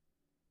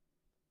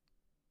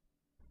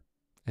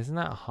 Isn't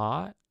that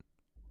hot?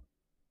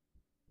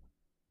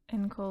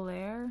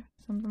 Encolère?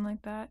 Something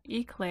like that.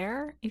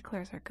 Eclair?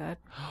 Eclairs are good.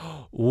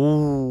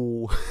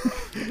 Ooh.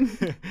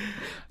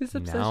 This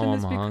obsession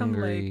has become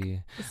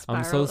hungry. Like a spiral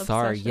I'm so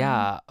sorry. obsession.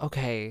 Yeah.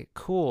 Okay,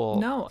 cool.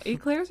 No,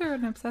 eclairs are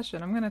an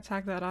obsession. I'm going to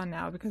tack that on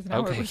now because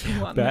now we're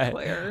looking want an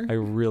eclair. I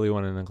really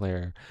want an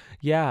eclair.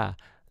 Yeah.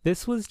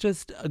 This was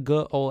just a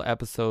good old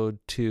episode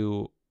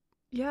to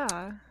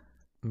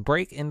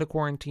break into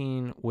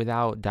quarantine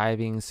without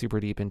diving super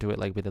deep into it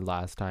like we did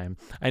last time.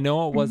 I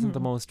know it wasn't the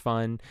most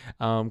fun.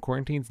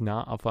 Quarantine's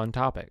not a fun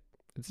topic.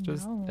 It's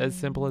just as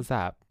simple as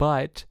that.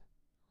 But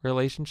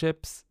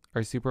relationships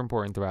are super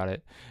important throughout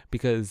it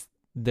because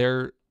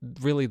they're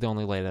really the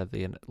only light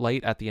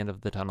at the end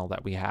of the tunnel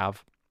that we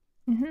have.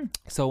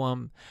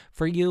 So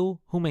for you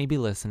who may be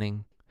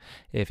listening,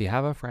 if you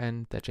have a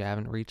friend that you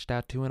haven't reached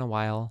out to in a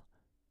while,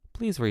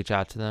 please reach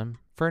out to them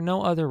for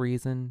no other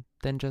reason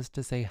than just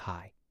to say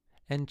hi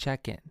and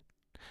check in,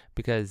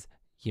 because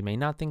you may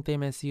not think they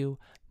miss you,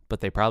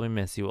 but they probably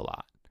miss you a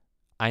lot.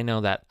 I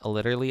know that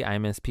literally I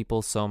miss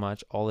people so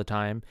much all the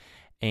time,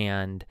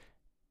 and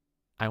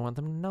I want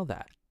them to know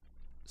that.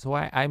 So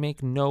I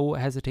make no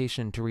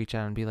hesitation to reach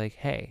out and be like,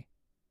 hey.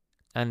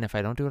 And if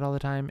I don't do it all the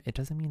time, it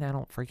doesn't mean I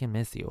don't freaking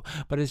miss you.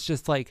 But it's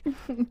just like,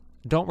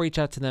 don't reach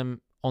out to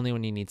them only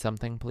when you need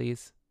something,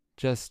 please.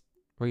 Just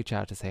reach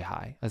out to say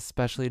hi,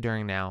 especially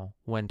during now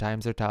when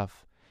times are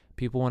tough.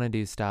 People want to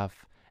do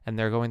stuff and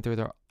they're going through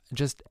their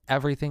just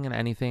everything and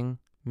anything,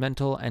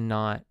 mental and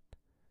not.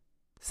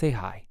 Say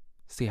hi.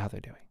 See how they're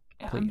doing.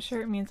 Please. I'm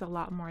sure it means a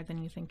lot more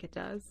than you think it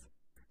does.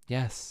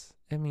 Yes,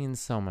 it means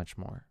so much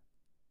more.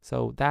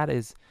 So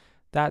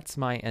that's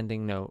my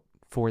ending note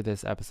for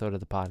this episode of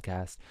the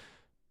podcast.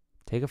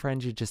 Take a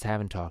friend you just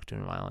haven't talked to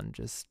in a while and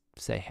just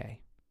say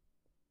hey.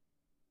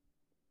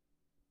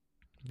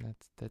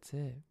 That's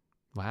it.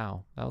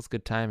 Wow, that was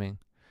good timing.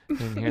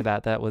 Didn't hear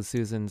that. That was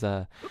Susan's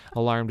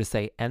alarm to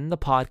say end the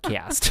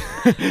podcast.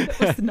 That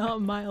was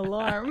not my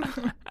alarm.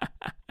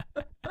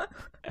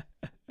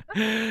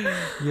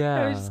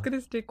 Yeah. I was just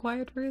gonna stay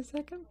quiet for a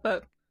second,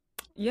 but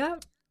yeah.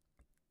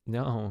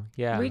 No,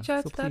 yeah. Reach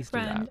out to that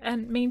friend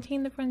and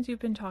maintain the friends you've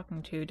been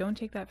talking to. Don't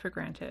take that for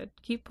granted.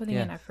 Keep putting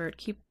in effort.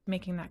 Keep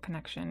making that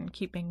connection.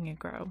 Keep making it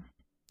grow.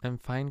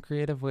 And find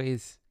creative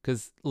ways.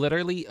 Because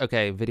literally,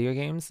 okay, video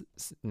games,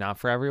 not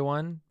for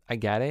everyone. I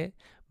get it.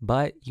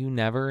 But you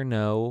never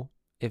know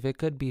if it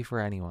could be for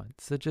anyone.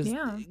 So just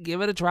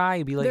give it a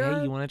try. Be like,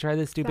 hey, you want to try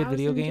this stupid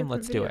video game?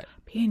 Let's do it.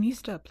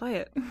 Pianista, play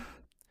it.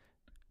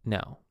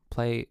 No,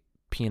 play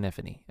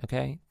Pianymphoni,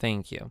 okay?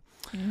 Thank you.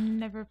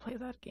 Never play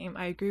that game.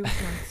 I agree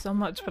with you on so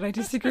much, but I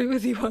disagree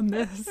with you on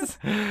this.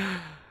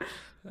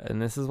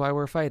 And this is why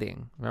we're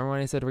fighting. Remember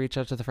when I said reach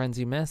out to the friends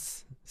you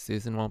miss?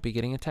 Susan won't be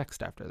getting a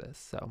text after this,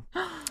 so.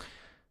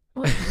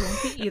 Well, you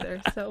won't be either,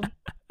 so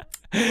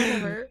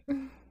whatever.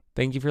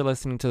 Thank you for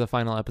listening to the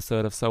final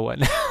episode of So What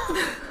Now?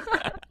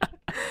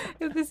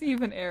 If this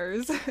even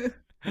airs.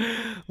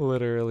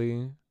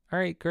 Literally. All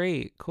right,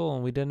 great.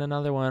 Cool. We did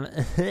another one.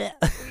 We did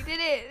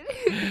it.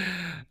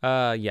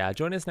 Yeah,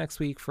 join us next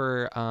week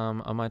for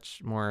a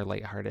much more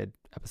lighthearted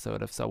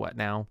episode of So What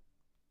Now.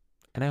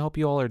 And I hope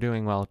you all are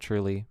doing well,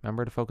 truly.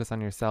 Remember to focus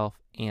on yourself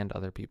and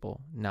other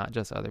people, not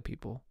just other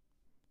people.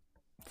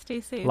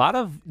 Stay safe. A lot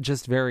of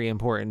just very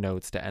important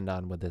notes to end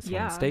on with this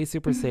one. Stay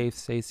super safe,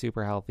 stay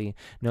super healthy.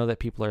 Know that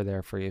people are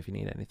there for you if you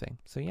need anything.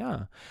 So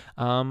yeah.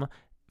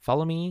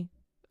 Follow me.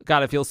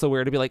 God, it feels so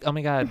weird to be like, oh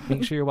my God,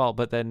 make sure you're well,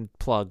 but then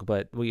plug.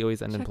 But we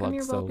always end in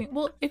plugs. So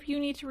well, if you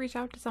need to reach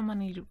out to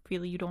someone and you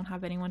feel you don't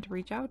have anyone to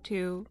reach out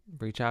to,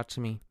 reach out to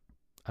me.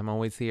 I'm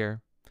always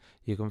here.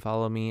 You can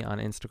follow me on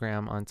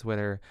Instagram, on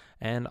Twitter,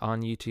 and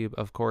on YouTube,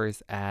 of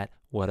course, at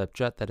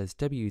WhatUpJut. That is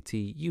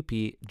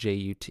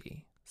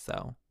WTUPJUT.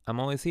 So I'm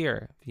always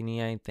here. If you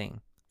need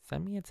anything,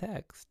 send me a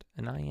text,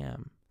 and I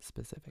am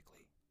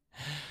specifically.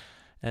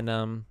 And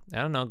I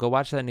don't know, go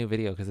watch that new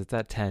video because it's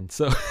at 10.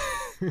 So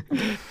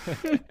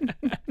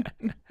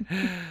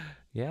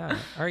Yeah.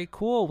 All right,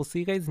 cool. We'll see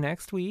you guys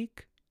next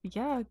week.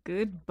 Yeah,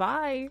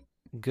 goodbye.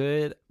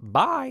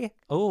 Goodbye.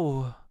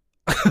 Oh.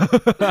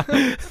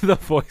 The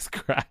voice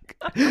crack.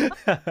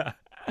 Yeah,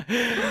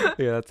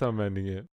 that's how I'm ending it.